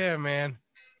 hell yeah, man.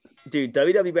 Dude,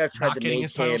 WWF tried to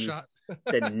make him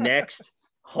the next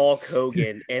Hulk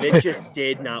Hogan, and it just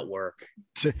did not work.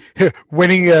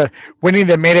 Winning the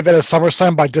main event of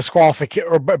SummerSlam by disqualification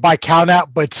or by count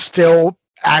out, but still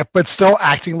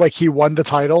acting like he won the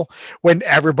title when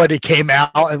everybody came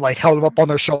out and like held him up on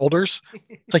their shoulders.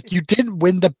 It's like, you didn't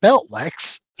win the belt,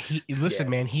 Lex.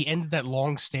 Man, he ended that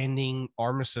long-standing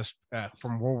armistice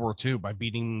from World War II by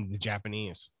beating the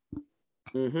Japanese.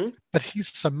 But he's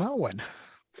Samoan.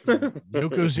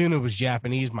 Yokozuna was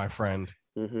Japanese, my friend.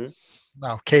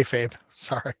 No, kayfabe.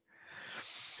 Sorry.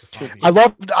 I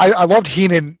loved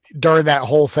Heenan during that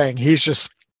whole thing. He's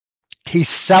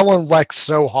selling Lex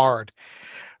so hard.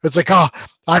 It's like, oh,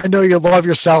 I know you love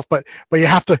yourself, but you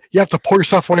have to pull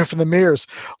yourself away from the mirrors.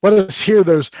 Let us hear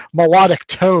those melodic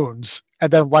tones. And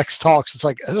then Lex talks. It's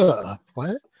like,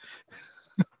 what?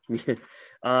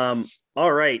 All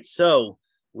right. So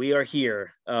we are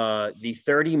here. The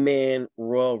 30-man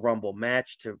Royal Rumble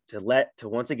match to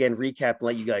once again recap and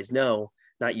let you guys know,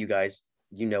 not you guys,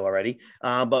 you know already.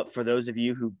 But for those of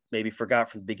you who maybe forgot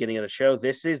from the beginning of the show,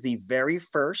 this is the very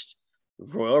first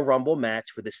Royal Rumble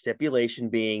match with the stipulation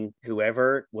being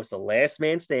whoever was the last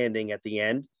man standing at the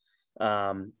end,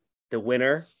 the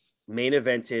winner main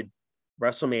evented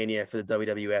WrestleMania for the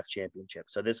WWF Championship.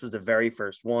 So this was the very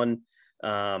first one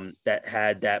that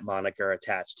had that moniker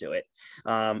attached to it.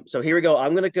 So here we go.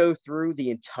 I'm going to go through the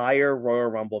entire Royal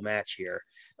Rumble match here.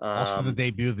 Also the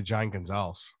debut of the Giant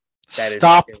Gonzalez.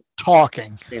 Stop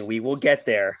talking. And we will get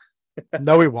there.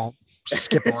 No, we won't.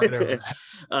 Skip right over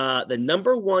that. The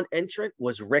number one entrant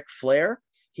was Ric Flair.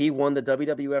 He won the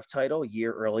WWF title a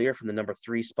year earlier from the number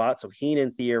 3 spot. So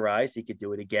Heenan theorized he could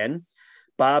do it again.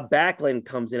 Bob Backlund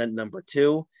comes in at number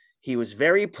 2. He was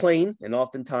very plain and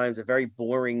oftentimes a very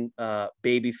boring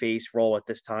babyface role at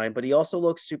this time, but he also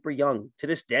looks super young. To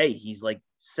this day, he's like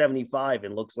 75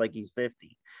 and looks like he's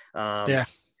 50. Yeah.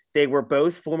 They were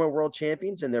both former world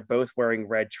champions, and they're both wearing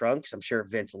red trunks. I'm sure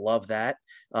Vince loved that.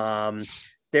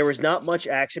 There was not much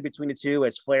action between the two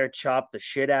as Flair chopped the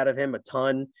shit out of him a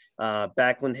ton.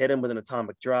 Backlund hit him with an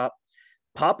atomic drop.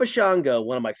 Papa Shango,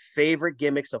 one of my favorite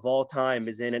gimmicks of all time,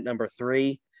 is in at number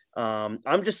 3.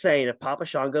 I'm just saying, if Papa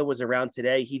Shango was around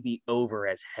today, he'd be over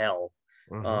as hell.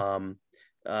 Mm-hmm.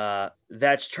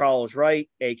 That's Charles Wright,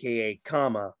 aka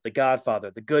Kama, the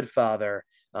Godfather, the Good Father.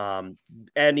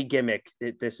 Any gimmick.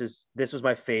 This was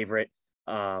my favorite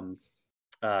gimmick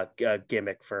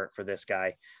for this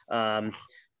guy.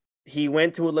 He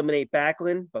went to eliminate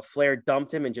Backlund, but Flair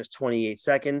dumped him in just 28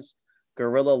 seconds.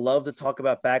 Gorilla loved to talk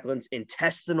about Backlund's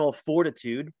intestinal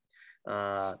fortitude.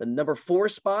 The number 4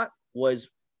 spot was,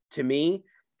 to me,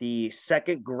 the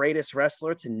second greatest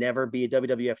wrestler to never be a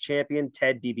WWF champion,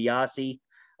 Ted DiBiase,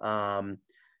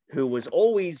 who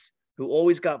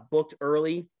always got booked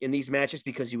early in these matches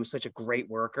because he was such a great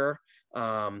worker.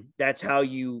 That's how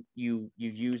you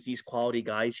use these quality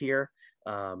guys here.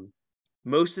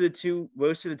 Most of the 2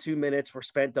 minutes were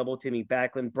spent double teaming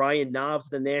Backlund. Brian Knobbs,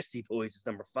 the Nasty Boys, is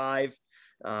number 5.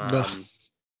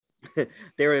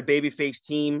 They were a babyface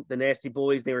team, the Nasty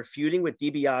Boys. They were feuding with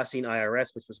DiBiase and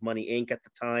IRS, which was Money Inc. at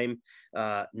the time.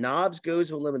 Knobbs goes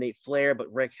to eliminate Flair,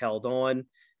 but Rick held on.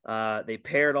 They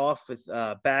paired off with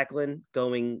Backlund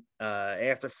going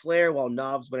after Flair while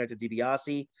Knobbs went after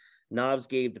DiBiase. Knobbs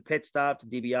gave the pit stop to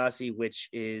DiBiase, which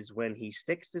is when he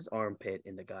sticks his armpit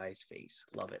in the guy's face.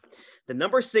 Love it. The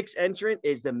number 6 entrant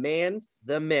is the man,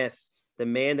 the myth, the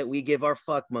man that we give our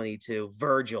fuck money to,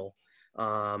 Virgil,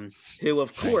 who,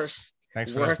 of course,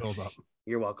 Thanks for that build up.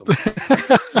 You're welcome.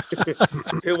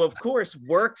 Who, of course,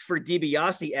 worked for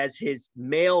DiBiase as his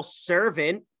male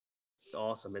servant. It's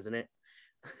awesome, isn't it?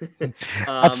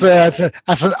 That's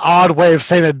an odd way of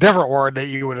saying a different word that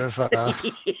you would have.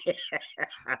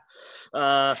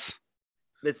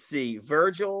 Let's see.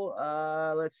 Virgil.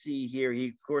 Let's see here. He,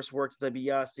 of course, worked with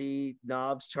DiBiase.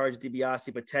 Knobbs charged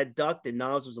DiBiase, but Ted ducked, and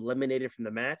Knobbs was eliminated from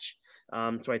the match.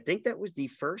 So I think that was the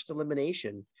first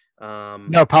elimination.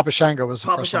 No, Papa Shango was the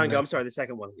Papa first Shango. one. I'm sorry, the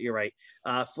second one. You're right.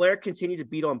 Flair continued to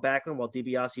beat on Backlund while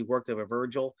DiBiase worked over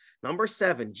Virgil. Number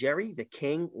 7, Jerry the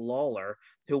King Lawler,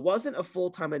 who wasn't a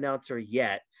full-time announcer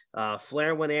yet.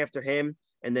 Flair went after him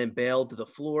and then bailed to the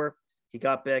floor. He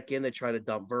got back in. They tried to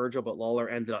dump Virgil, but Lawler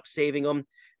ended up saving him.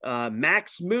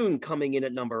 Max Moon coming in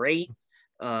at number 8.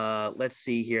 Let's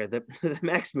see here. The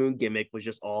Max Moon gimmick was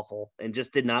just awful and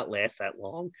just did not last that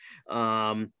long.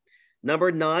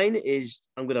 Number 9 is,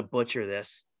 I'm going to butcher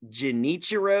this,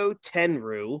 Genichiro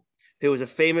Tenryu, who was a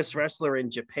famous wrestler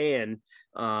in Japan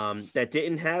that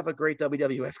didn't have a great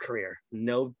WWF career.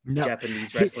 No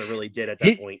Japanese wrestler really did at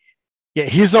that point. Yeah,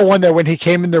 he's the one that when he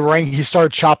came in the ring, he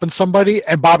started chopping somebody,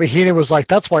 and Bobby Heenan was like,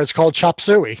 that's why it's called Chop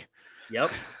Suey. Yep.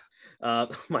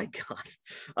 Oh my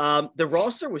God. The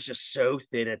roster was just so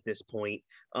thin at this point.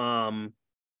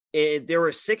 There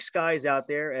were 6 guys out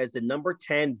there as the number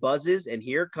 10 buzzes, and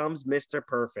here comes Mr.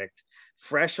 Perfect,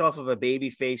 fresh off of a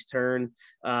babyface turn.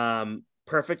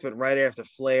 Perfect went right after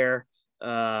Flair.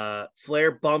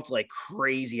 Flair bumped like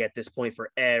crazy at this point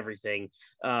for everything.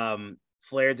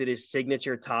 Flair did his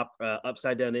signature top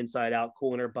upside down, inside out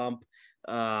corner bump.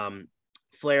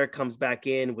 Flair comes back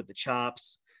in with the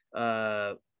chops.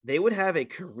 They would have a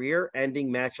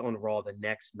career-ending match on Raw the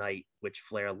next night, which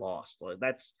Flair lost.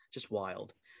 That's just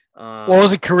wild. Well, it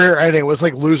was a career ending. It was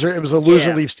like loser. It was a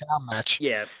loser leaves town match.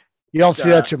 Yeah, you don't see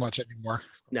that too much anymore.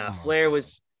 No, Flair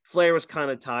was kind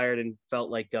of tired and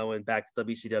felt like going back to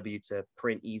WCW to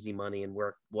print easy money and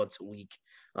work once a week,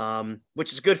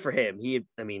 which is good for him.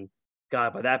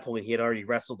 God, by that point he had already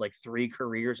wrestled like 3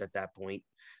 careers at that point.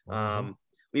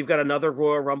 We've got another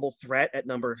Royal Rumble threat at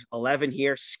number 11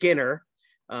 here, Skinner.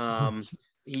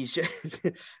 He's just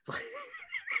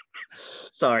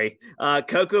sorry.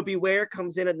 Coco Beware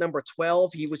comes in at number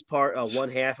 12. He was one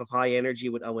half of High Energy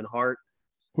with Owen Hart.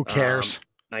 Who cares?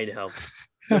 I know.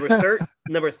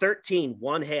 Number 13,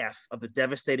 one half of the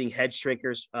Devastating Head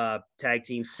Shrinkers tag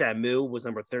team, Samu, was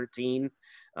number 13.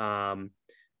 Samu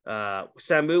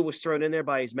was thrown in there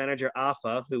by his manager,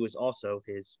 Afa, who was also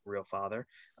his real father.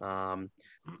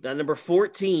 Number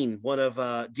 14, one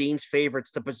of Dean's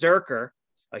favorites, the Berserker,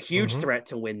 a huge threat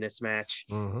to win this match.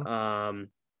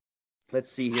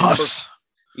 Let's see here.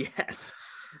 Yes.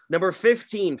 Number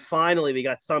 15, finally, we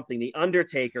got something. The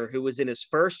Undertaker, who was in his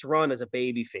first run as a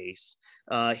babyface.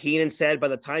 Heenan said by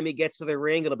the time he gets to the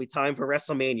ring, it'll be time for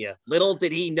WrestleMania. Little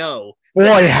did he know.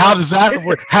 Boy, how does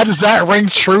that ring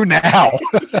true now?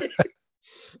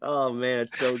 Oh, man,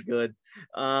 it's so good.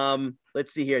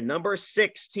 Let's see here. Number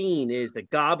 16 is the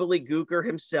gobbledygooker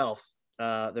himself,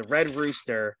 the Red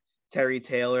Rooster, Terry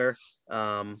Taylor.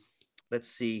 Let's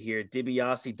see here.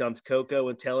 DiBiase dumps Coco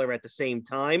and Taylor at the same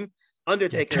time.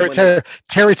 Undertaker.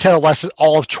 Terry Taylor lasted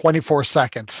all of 24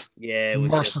 seconds. Yeah, it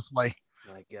was mercifully.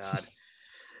 My God.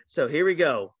 So here we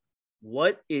go.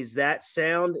 What is that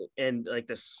sound? And like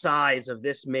the size of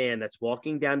this man that's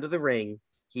walking down to the ring.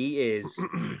 He is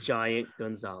Giant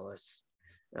Gonzalez.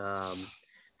 The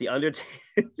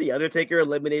Undertaker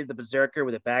eliminated the Berserker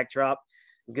with a backdrop.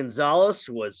 Gonzalez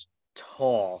was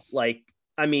tall. Like,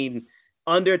 I mean,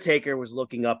 Undertaker was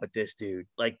looking up at this dude.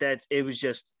 Like, it was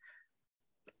just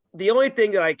the only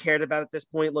thing that I cared about at this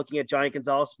point, looking at Giant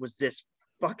Gonzalez, was this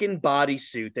fucking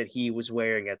bodysuit that he was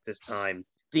wearing at this time.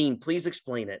 Dean, please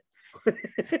explain it.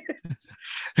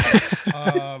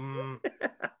 I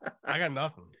got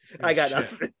nothing. I got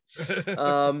nothing.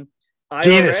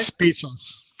 Dean is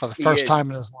speechless for the first time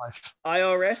in his life.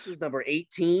 IRS is number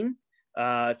 18.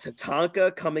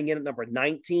 Tatanka coming in at number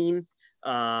 19.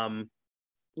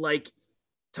 Like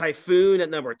Typhoon at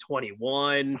number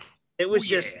 21. It was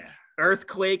just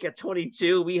Earthquake at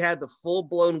 22. We had the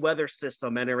full-blown weather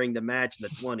system entering the match in the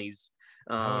 20s.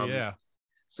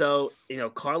 So,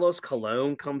 Carlos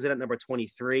Colon comes in at number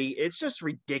 23. It's just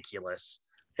ridiculous.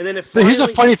 And then here's a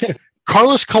funny thing.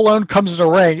 Carlos Colon comes in the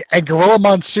ring, and Gorilla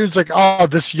Monsoon's like, oh,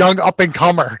 this young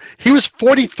up-and-comer. He was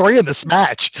 43 in this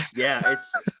match. Yeah,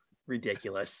 it's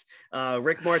ridiculous.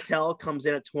 Rick Martel comes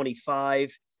in at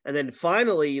 25. And then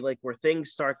finally, like where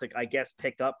things start to, I guess,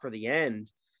 pick up for the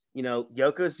end,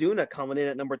 Yokozuna coming in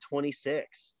at number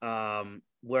 26,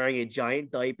 wearing a giant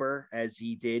diaper as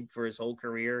he did for his whole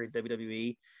career in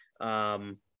WWE.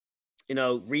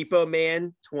 Repo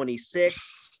Man,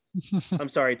 26. I'm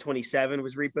sorry, 27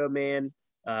 was Repo Man.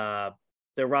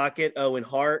 The Rocket, Owen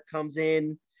Hart comes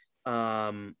in.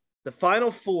 The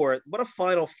Final Four, what a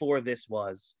Final Four this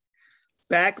was.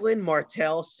 Backlund,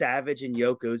 Martel, Savage, and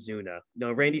Yokozuna.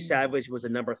 Randy Savage was a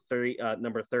number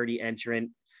 30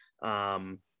 entrant.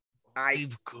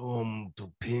 I've come to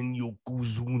pin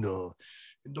Yokozuna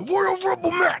in the Royal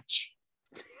Rumble match.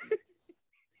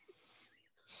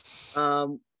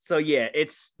 And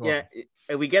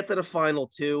we get to the final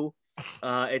two.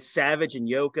 It's Savage and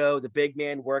Yoko. The big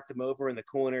man worked him over in the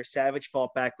corner. Savage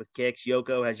fought back with kicks.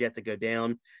 Yoko has yet to go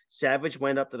down. Savage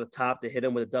went up to the top to hit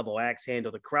him with a double axe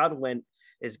handle. The crowd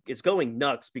is going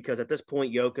nuts because at this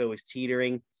point Yoko is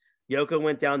teetering. Yoko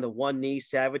went down to one knee.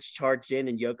 Savage charged in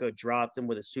and Yoko dropped him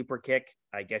with a super kick.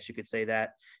 I guess you could say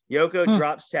that. Yoko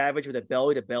dropped Savage with a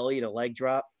belly to belly and a leg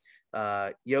drop.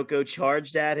 Yoko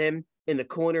charged at him in the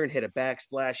corner and hit a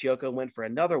backsplash. Yoko went for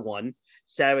another one.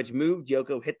 Savage moved.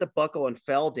 Yoko hit the buckle and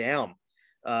fell down.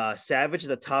 Savage at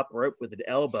the top rope with an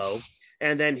elbow.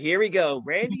 And then here we go.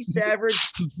 Randy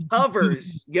Savage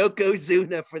hovers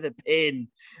Yokozuna for the pin.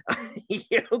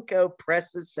 Yoko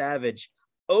presses Savage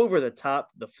over the top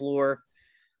of the floor.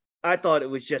 I thought it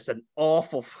was just an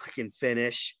awful fucking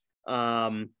finish.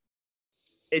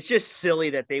 It's just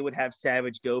silly that they would have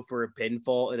Savage go for a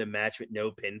pinfall in a match with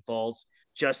no pinfalls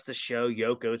just to show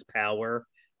Yoko's power,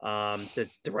 to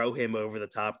throw him over the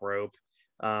top rope.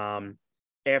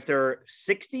 After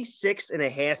 66 and a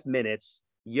half minutes,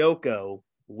 Yoko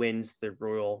wins the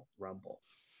Royal Rumble.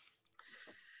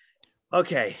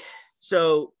 Okay,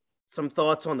 so some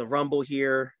thoughts on the Rumble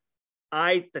here.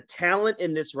 The talent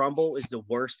in this Rumble is the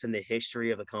worst in the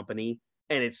history of the company,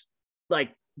 and it's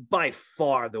like by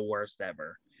far the worst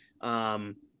ever.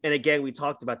 And again, we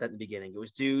talked about that in the beginning. It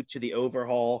was due to the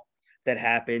overhaul that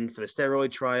happened for the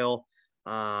steroid trial.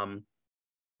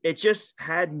 It just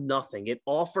had nothing. It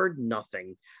offered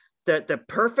nothing. The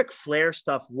perfect Flair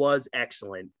stuff was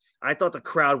excellent. I thought the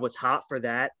crowd was hot for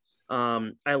that.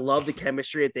 I love the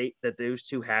chemistry that those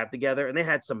two have together, and they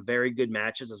had some very good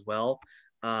matches as well.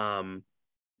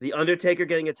 The Undertaker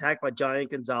getting attacked by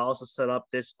Giant Gonzalez to set up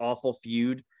this awful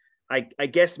feud, I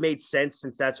guess made sense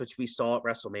since that's what we saw at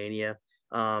WrestleMania.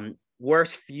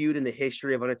 Worst feud in the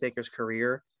history of Undertaker's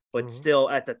career, but still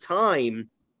at the time,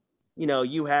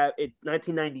 you have it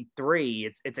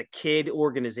 1993. It's a kid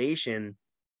organization.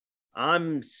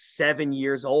 I'm 7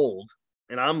 years old,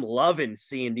 and I'm loving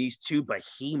seeing these two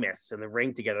behemoths in the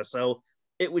ring together. So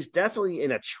it was definitely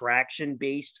an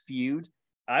attraction-based feud.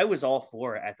 I was all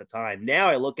for it at the time. Now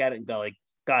I look at it and go like,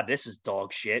 God, this is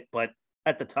dog shit. But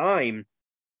at the time,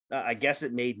 I guess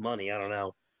it made money. I don't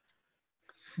know.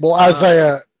 Well, as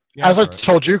I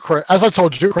told you, Chris,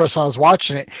 when I was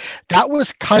watching it, that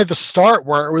was kind of the start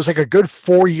where it was like a good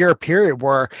 4-year period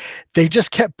where they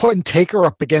just kept putting Taker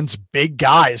up against big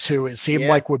guys who it seemed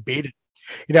like would beat it.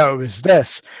 It was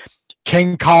this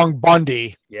King Kong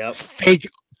Bundy,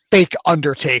 fake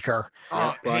Undertaker,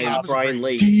 Brian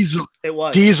Lee, Diesel. It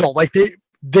was Diesel. Like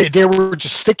they were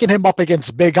just sticking him up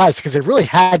against big guys because they really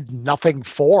had nothing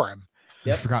for him.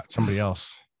 You forgot somebody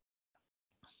else.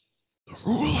 The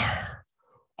ruler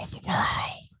of the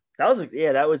world.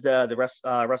 That was the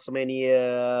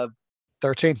WrestleMania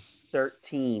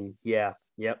 13. Yeah.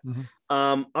 Yep.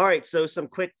 All right. So some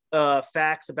quick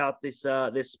facts about this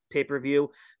pay-per-view.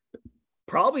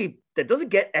 Probably that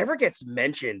doesn't ever gets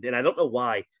mentioned, and I don't know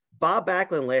why. Bob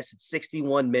Backlund lasted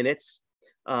 61 minutes.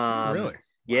 Really?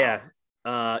 Yeah.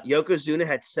 Yokozuna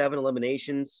had 7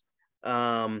 eliminations.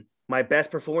 My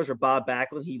best performers were Bob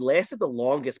Backlund. He lasted the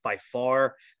longest by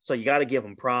far, so you got to give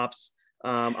him props.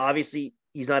 Obviously,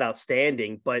 he's not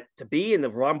outstanding, but to be in the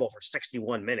Rumble for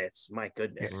 61 minutes, my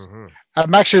goodness.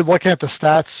 I'm actually looking at the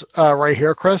stats right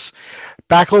here, Chris.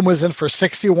 Backlund was in for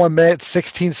 61 minutes,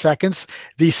 16 seconds.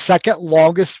 The second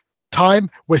longest time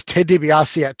was Ted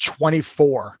DiBiase at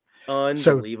 24.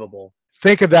 Unbelievable. So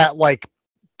think of that, like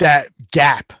that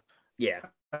gap. Yeah.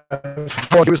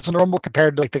 He was in the Rumble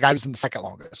compared to like the guy who was in the second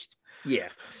longest. Yeah.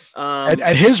 And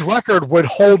his record would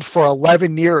hold for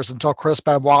 11 years until Chris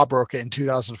Benoit broke it in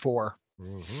 2004.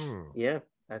 Yeah,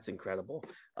 that's incredible.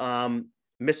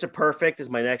 Mr. Perfect is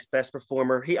my next best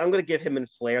performer. I'm going to give him and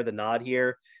Flair the nod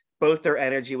here. Both their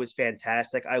energy was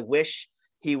fantastic. I wish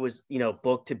he was,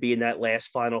 booked to be in that last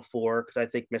Final Four because I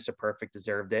think Mr. Perfect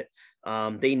deserved it.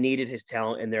 They needed his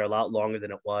talent in there a lot longer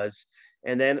than it was.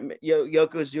 And then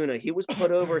Yokozuna, he was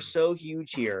put over so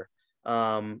huge here.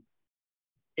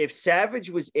 If Savage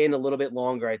was in a little bit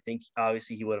longer, I think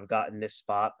obviously he would have gotten this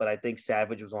spot, but I think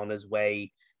Savage was on his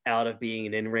way out of being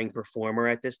an in-ring performer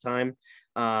at this time.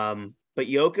 But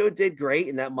Yoko did great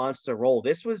in that monster role.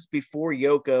 This was before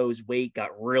Yoko's weight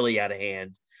got really out of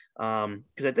hand.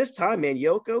 Because at this time, man,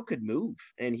 Yoko could move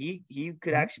and he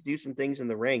could actually do some things in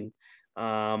the ring.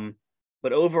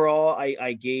 But overall,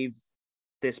 I gave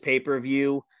this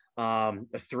pay-per-view a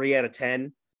 3 out of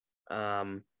 10.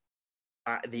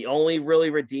 The only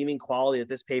really redeeming quality that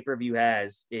this pay-per-view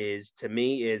has is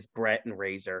Brett and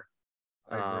Razor.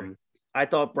 I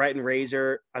thought Brett and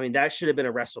Razor, that should have been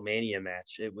a WrestleMania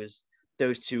match. It was,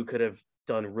 those two could have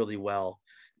done really well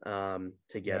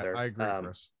together. Yeah, I agree,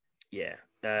 Chris. Yeah.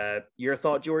 Your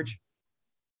thought, George?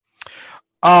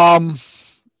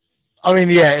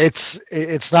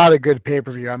 It's not a good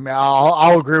pay-per-view.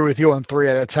 I'll agree with you on 3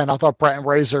 out of 10. I thought Brett and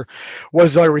Razor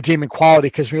was the redeeming quality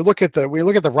because when you look at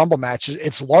the Rumble matches,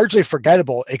 it's largely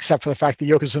forgettable except for the fact that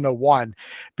Yokozuna won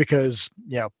because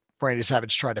Randy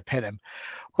Savage tried to pin him.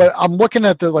 But I'm looking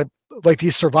at the like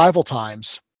these survival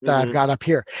times that I've got up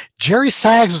here. Jerry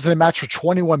Saggs was in a match for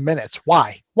 21 minutes.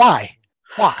 Why?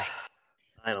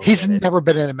 He's never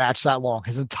been in a match that long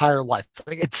his entire life.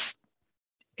 It's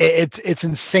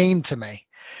insane to me.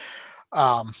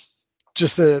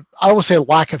 Just I don't want to say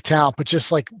lack of talent, but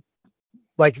just like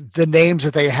the names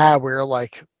that they have where you're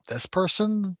like, this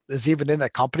person is even in the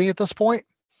company at this point.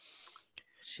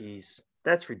 Jeez,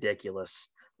 that's ridiculous.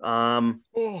 All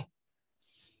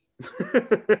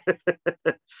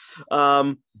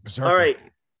right.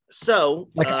 So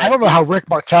I don't know how Rick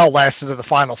Martel lasted to the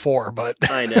Final Four, but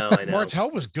I know. Martel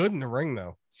was good in the ring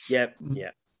though. Yep.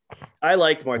 Yeah. I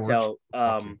liked Martel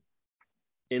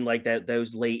in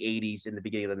those late 80s and the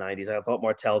beginning of the 90s. I thought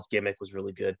Martel's gimmick was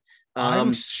really good.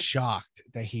 I'm shocked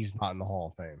that he's not in the Hall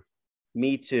of Fame.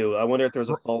 Me too. I wonder if there's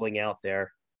a falling out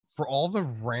there. For all the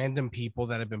random people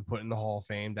that have been put in the Hall of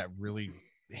Fame that really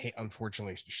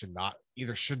unfortunately should not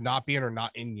be in or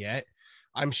not in yet,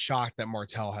 I'm shocked that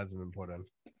Martel hasn't been put in.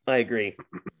 I agree.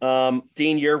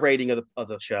 Dean, your rating of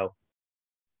the show?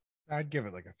 I'd give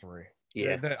it like a 3.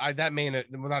 Yeah, not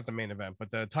the main event, but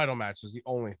the title match is the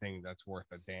only thing that's worth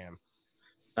a damn.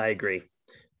 I agree.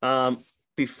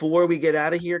 Before we get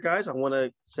out of here, guys, I want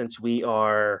to, since we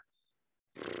are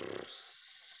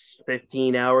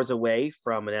 15 hours away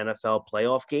from an NFL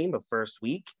playoff game of first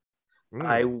week,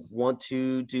 I want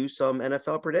to do some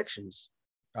NFL predictions.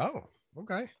 Oh,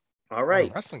 okay. All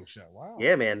right. Wrestling show. Wow.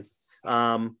 Yeah, man.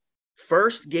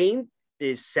 First game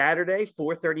is Saturday,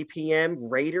 4:30 p.m.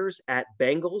 Raiders at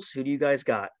Bengals. Who do you guys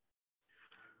got?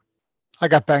 I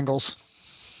got Bengals.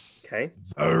 Okay.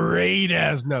 The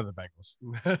Raiders. No, the Bengals.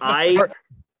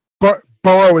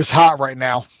 Burrow is hot right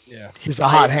now. Yeah. He's the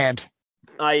hot hand.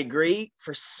 I agree.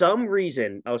 For some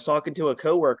reason, I was talking to a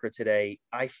coworker today.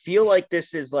 I feel like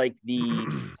this is like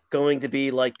going to be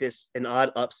like an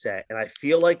odd upset. And I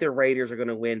feel like the Raiders are going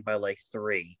to win by like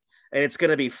 3. And it's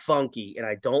going to be funky. And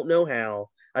I don't know how.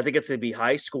 I think it's going to be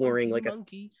high scoring, like a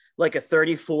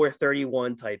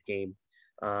 34-31 type game.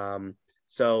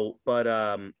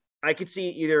 I could see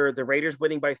either the Raiders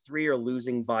winning by 3 or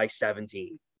losing by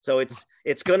 17. So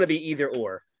it's going to be either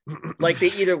or. Like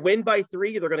they either win by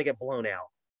 3 or they're going to get blown out.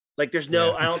 Like there's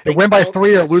no, I don't think they win by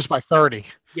 3 or lose by 30.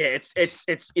 Yeah,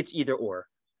 it's either or.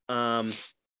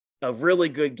 A really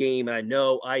good game. I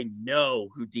know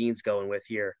who Dean's going with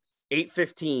here.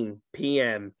 8:15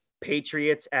 p.m.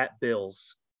 Patriots at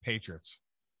Bills. Patriots.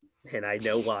 And I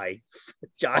know why.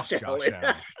 Josh Allen.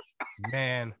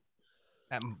 Man.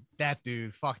 That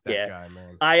dude, fuck that guy,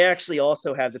 man. I actually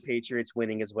also have the Patriots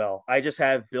winning as well. I just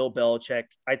have Bill Belichick.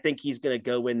 I think he's going to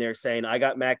go in there saying, I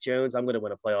got Mac Jones. I'm going to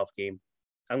win a playoff game.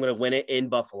 I'm going to win it in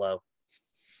Buffalo.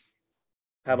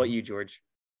 How about you, George?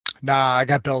 Nah, I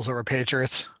got Bills over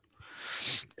Patriots.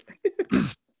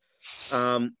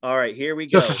 All right, here we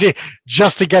go.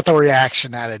 Just to get the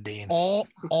reaction out of Dean.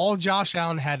 All Josh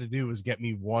Allen had to do was get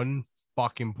me one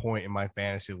fucking point in my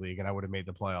fantasy league and I would have made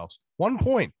the playoffs. 1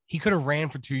 point. He could have ran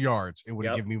for 2 yards. It would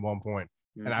have given me 1 point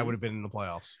and I would have been in the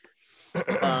playoffs.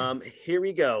 Here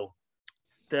we go.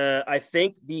 I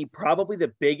think probably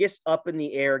the biggest up in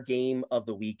the air game of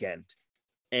the weekend.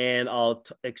 And I'll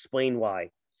explain why.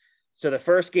 So the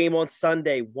first game on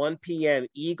Sunday, 1 p.m.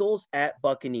 Eagles at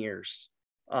Buccaneers.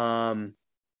 Tampa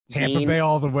Bay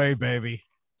all the way, baby.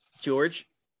 George?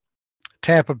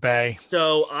 Tampa Bay.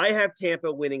 So I have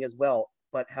Tampa winning as well.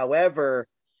 But however,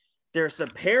 there's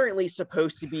apparently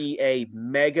supposed to be a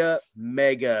mega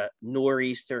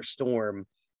nor'easter storm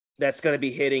that's going to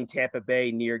be hitting Tampa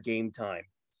Bay near game time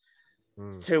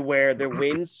to where the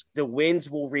winds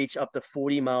will reach up to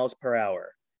 40 miles per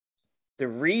hour. The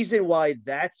reason why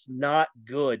that's not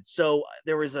good. So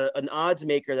there was an odds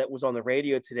maker that was on the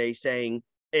radio today saying,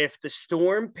 if the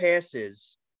storm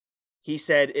passes, he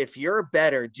said, if you're a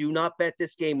bettor, do not bet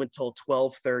this game until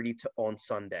 12:30 on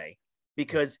Sunday.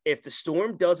 Because if the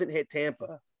storm doesn't hit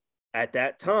Tampa at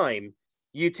that time,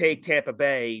 you take Tampa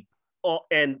Bay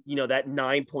and, that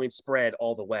 9-point spread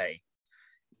all the way.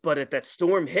 But if that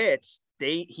storm hits,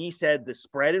 he said the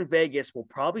spread in Vegas will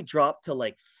probably drop to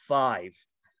like 5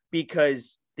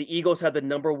 because the Eagles have the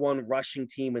number 1 rushing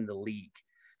team in the league.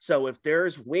 So if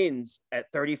there's winds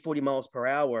at 30, 40 miles per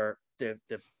hour,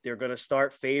 they're going to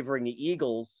start favoring the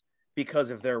Eagles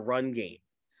because of their run game.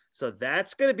 So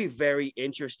that's going to be very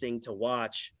interesting to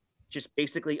watch, just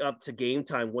basically up to game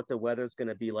time, what the weather's going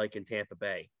to be like in Tampa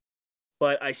Bay.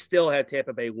 But I still have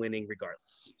Tampa Bay winning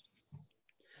regardless.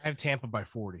 I have Tampa by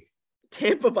 40.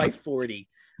 Tampa by 40.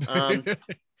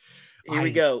 Here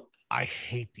we go. I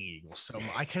hate the Eagles so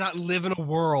much. I cannot live in a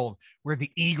world where the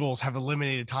Eagles have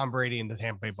eliminated Tom Brady and the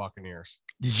Tampa Bay Buccaneers.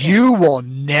 You will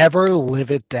never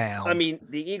live it down. I mean,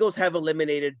 the Eagles have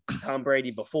eliminated Tom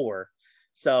Brady before,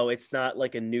 so it's not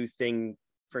like a new thing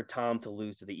for Tom to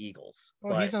lose to the Eagles.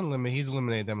 Well, he's unlimited. He's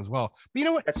eliminated them as well. But you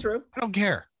know what? That's true. I don't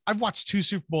care. I've watched 2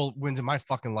 Super Bowl wins in my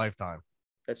fucking lifetime.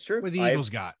 That's true. What the Eagles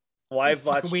got? Well, I've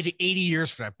waited 80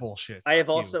 years for that bullshit. I have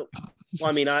also. Well,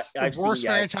 I mean, I've the worst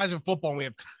franchise in football. We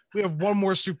have one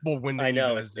more Super Bowl win than you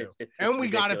guys do, and we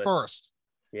got it first.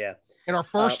 Yeah, in our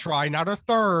first try, not our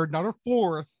third, not our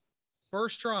fourth.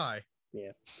 First try.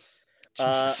 Yeah.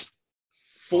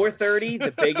 4:30,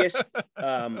 the biggest.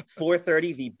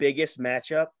 4:30, the biggest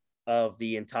matchup of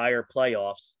the entire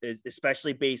playoffs,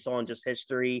 especially based on just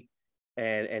history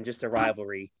and just a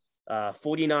rivalry.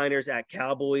 49ers at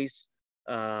Cowboys.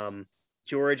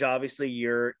 George, obviously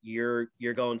you're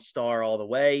going Star all the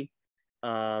way.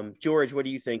 George, what are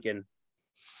you thinking?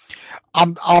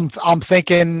 I'm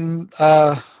thinking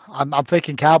I'm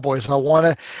thinking Cowboys. I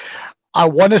want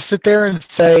to sit there and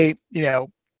say,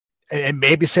 and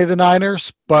maybe say the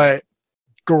Niners, but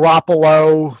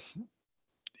Garoppolo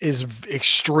is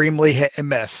extremely hit and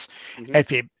miss.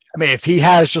 Mm-hmm. If he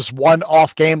has just one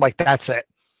off game, like that's it.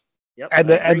 Yep. And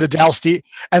the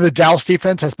Dallas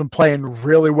defense has been playing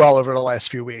really well over the last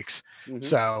few weeks. Mm-hmm.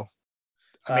 So,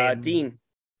 I mean, Dean.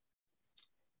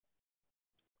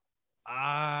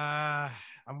 I'm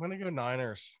gonna go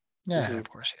Niners. Yeah, of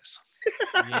course he is.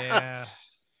 Yeah.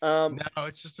 No,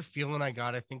 it's just a feeling I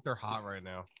got. I think they're hot right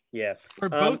now. Yeah.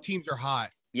 Both teams are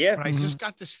hot. Yeah. But I just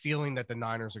got this feeling that the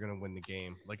Niners are going to win the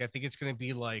game. Like, I think it's going to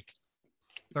be like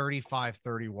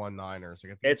 35-31 Niners.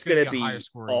 Like, I think it's going to be a higher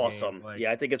scoring awesome. Game. Like,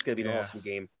 yeah, I think it's going to be an awesome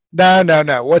game.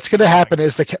 No. What's going to happen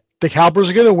is the Cowboys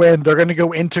are going to win. They're going to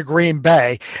go into Green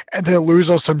Bay and then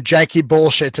lose on some janky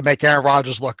bullshit to make Aaron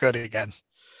Rodgers look good again.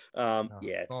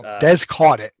 Dez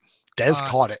caught it.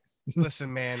 Caught it.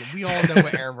 Listen, man, we all know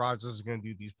what Aaron Rodgers is going to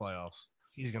do these playoffs.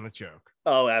 He's going to choke.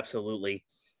 Oh, absolutely.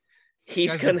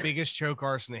 He's the biggest choke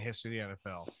artist in the history of the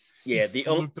NFL. Yeah, he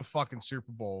fluked the fucking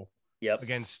Super Bowl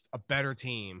against a better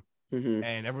team. Mm-hmm.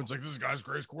 And everyone's like, this guy's the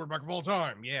greatest quarterback of all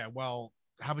time. Yeah, well,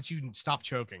 how about you stop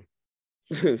choking?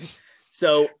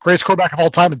 So greatest quarterback of all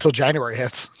time until January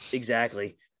hits.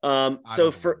 Exactly.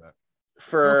 So for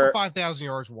 5,000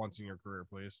 yards once in your career,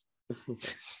 please.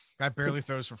 Guy barely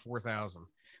throws for 4,000.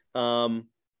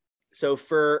 So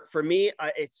for me,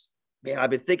 I've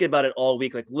been thinking about it all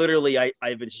week. Like literally,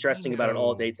 I've been stressing about it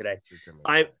all day today.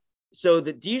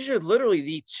 These are literally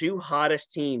the two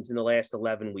hottest teams in the last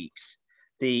 11 weeks.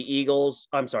 The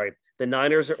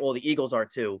Niners the Eagles are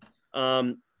too.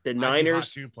 The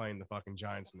Niners too, playing the fucking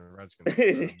Giants and the Redskins.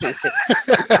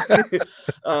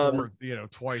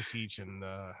 Twice each in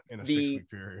a 6-week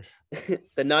period.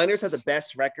 The Niners have the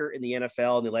best record in the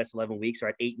NFL in the last 11 weeks. Are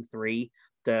at 8-3.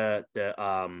 The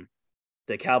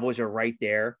Cowboys are right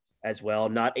there as well,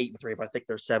 not 8-3, but I think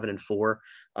they're 7-4.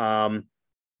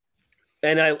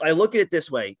 And I look at it this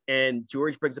way, and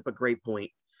George brings up a great point.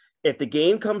 If the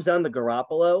game comes down to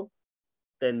Garoppolo,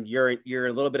 then you're in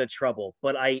a little bit of trouble.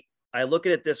 But I look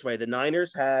at it this way: the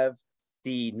Niners have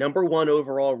the number 1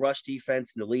 overall rush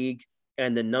defense in the league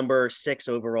and the number 6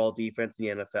 overall defense in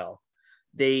the NFL.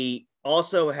 They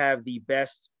also have the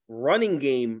best running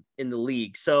game in the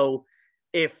league. So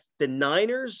if the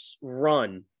Niners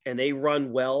run and they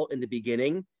run well in the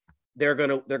beginning, they're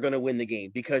gonna win the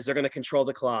game because they're gonna control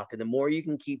the clock. And the more you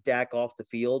can keep Dak off the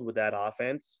field with that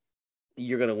offense,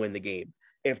 you're gonna win the game.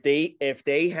 If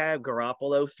they have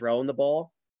Garoppolo throwing the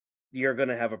ball, you're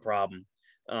gonna have a problem.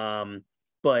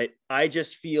 But I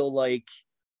just feel like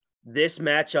this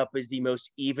matchup is the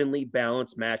most evenly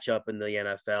balanced matchup in the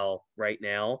NFL right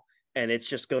now, and it's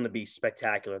just going to be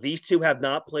spectacular. These two have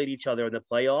not played each other in the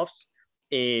playoffs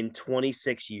in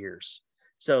 26 years.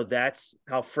 So that's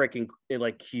how freaking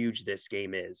huge this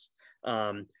game is.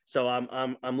 So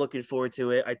I'm looking forward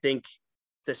to it. I think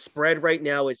the spread right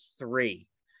now is 3.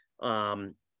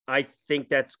 I think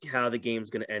that's how the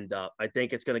game's going to end up. I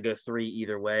think it's going to go 3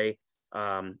 either way.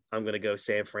 I'm going to go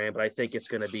San Fran, but I think it's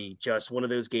going to be just one of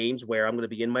those games where I'm going to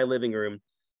be in my living room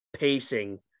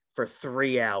pacing for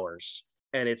 3 hours,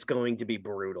 and it's going to be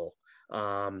brutal.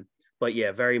 But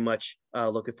yeah, very much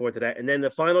looking forward to that. And then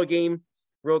the final game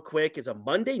real quick is a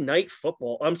Monday night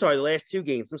football. I'm sorry, the last 2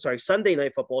 games. I'm sorry, Sunday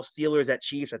night football, Steelers at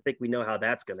Chiefs. I think we know how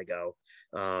that's going to go.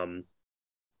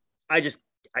 I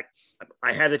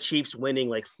had the Chiefs winning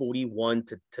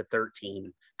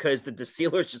 41-13 because the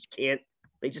Steelers just can't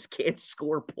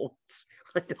score points.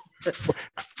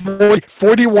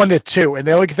 41-2, and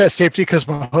they look at that safety because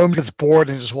Mahomes gets bored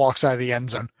and just walks out of the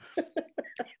end zone.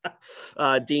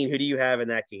 Dean, who do you have in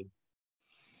that game?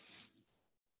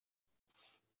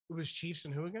 It was Chiefs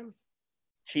and who again?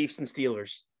 Chiefs and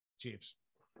Steelers. Chiefs.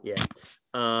 Yeah.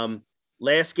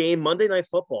 Last game, Monday Night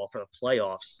Football for the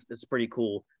playoffs. This is pretty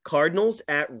cool. Cardinals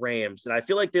at Rams. And I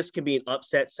feel like this can be an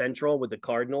upset central with the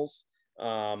Cardinals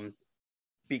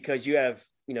because you have,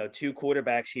 2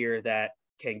 quarterbacks here that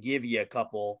can give you a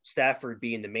couple, Stafford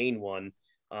being the main one.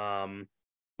 But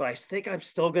I think I'm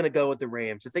still going to go with the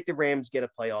Rams. I think the Rams get a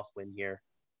playoff win here.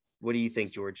 What do you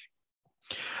think, George?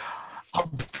 I'm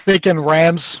thinking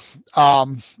Rams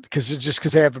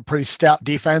because they have a pretty stout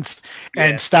defense,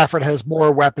 and Stafford has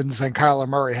more weapons than Kyler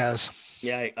Murray has.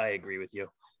 Yeah, I agree with you.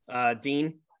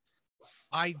 Dean?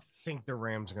 I think the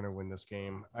Rams are going to win this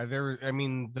game.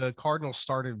 The Cardinals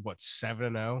started,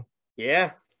 7-0?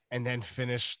 Yeah. And then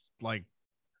finished 12-5.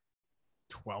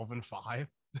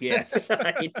 Yeah,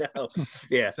 I know.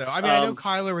 Yeah. So, I know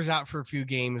Kyler was out for a few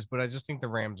games, but I just think the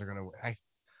Rams are going to win.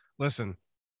 Listen,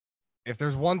 if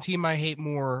there's one team I hate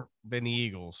more than the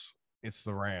Eagles, it's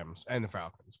the Rams and the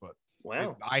Falcons. But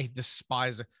wow, I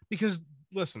despise it because,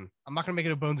 listen, I'm not going to make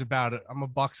no bones about it. I'm a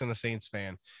Bucs and a Saints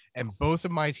fan, and both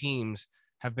of my teams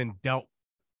have been dealt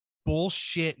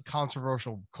bullshit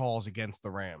controversial calls against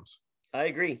the Rams. I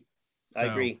agree.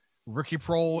 Ricky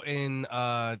Prohl in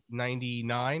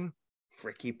 99.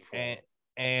 Ricky Prohl.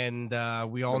 And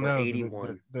we all Number know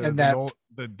 81.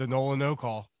 the Nolan no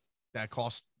call that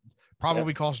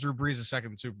probably cost Drew Brees a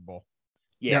second Super Bowl.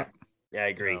 Yeah, I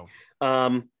agree.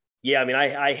 So. Yeah, I mean,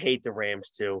 I hate the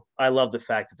Rams too. I love the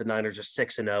fact that the Niners are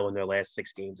 6-0 in their last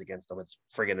 6 games against them. It's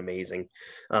friggin' amazing.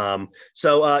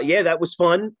 So that was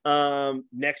fun.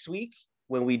 Next week,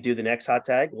 when we do the next hot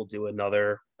tag, we'll do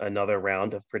another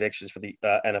round of predictions for the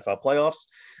NFL playoffs.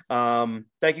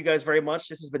 Thank you guys very much.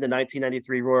 This has been the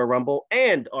 1993 Royal Rumble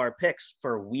and our picks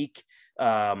for week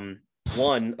 1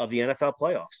 of the NFL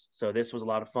playoffs. So this was a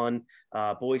lot of fun.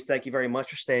 Boys, thank you very much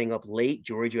for staying up late.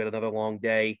 George, you had another long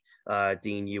day.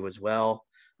 Dean, you as well.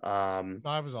 No,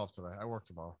 I was off today. I work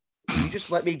tomorrow. You just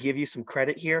let me give you some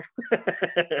credit here.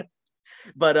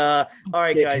 But all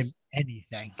right, guys.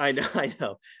 Anything. I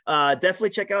know.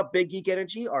 Definitely check out Big Geek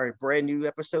Energy. Our brand new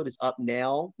episode is up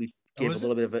now. We give a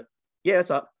little bit of it. Yeah, it's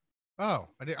up. Oh,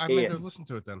 I meant to listen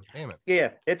to it then. Damn it.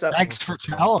 Yeah, it's up. Thanks for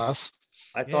telling us.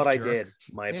 I thought I did.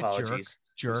 My apologies.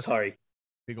 Jerk. Sorry.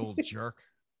 Big old jerk.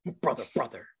 Brother.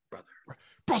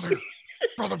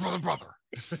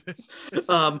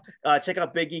 Check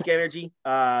out Big Geek Energy.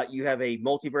 You have a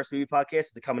multiverse movie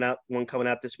podcast coming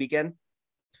out this weekend.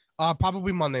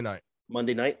 Probably Monday night.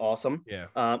 Awesome. Yeah.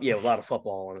 A lot of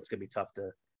football, and it's gonna be tough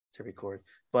to record.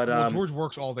 But George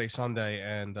works all day Sunday,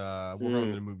 and we're going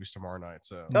to the movies tomorrow night.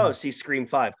 So see Scream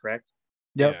 5, correct?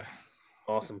 Yep. Yeah.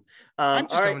 Awesome. I'm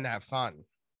just going to have fun.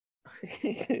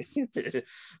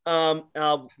 Hope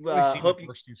the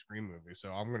first 2 Scream movies,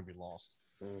 so I'm going to be lost.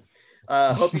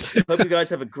 Hope you guys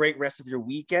have a great rest of your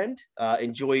weekend.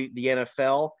 Enjoy the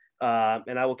NFL,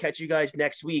 and I will catch you guys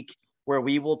next week where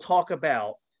we will talk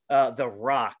about The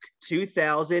Rock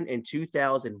 2000 and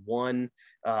 2001.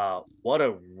 What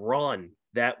a run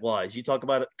that was. You talk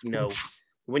about,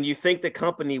 when you think the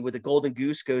company with the Golden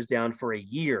Goose goes down for a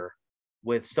year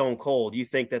with Stone Cold, you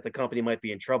think that the company might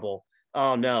be in trouble.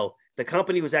 Oh no, the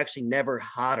company was actually never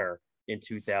hotter in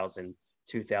 2000,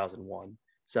 2001.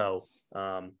 So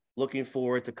looking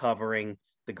forward to covering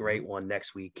the great one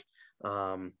next week.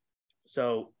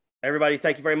 So everybody,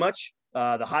 thank you very much.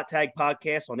 The Hot Tag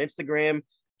Podcast on Instagram.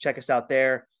 Check us out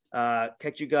there.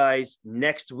 Catch you guys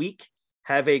next week.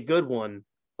 Have a good one.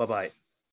 Bye-bye.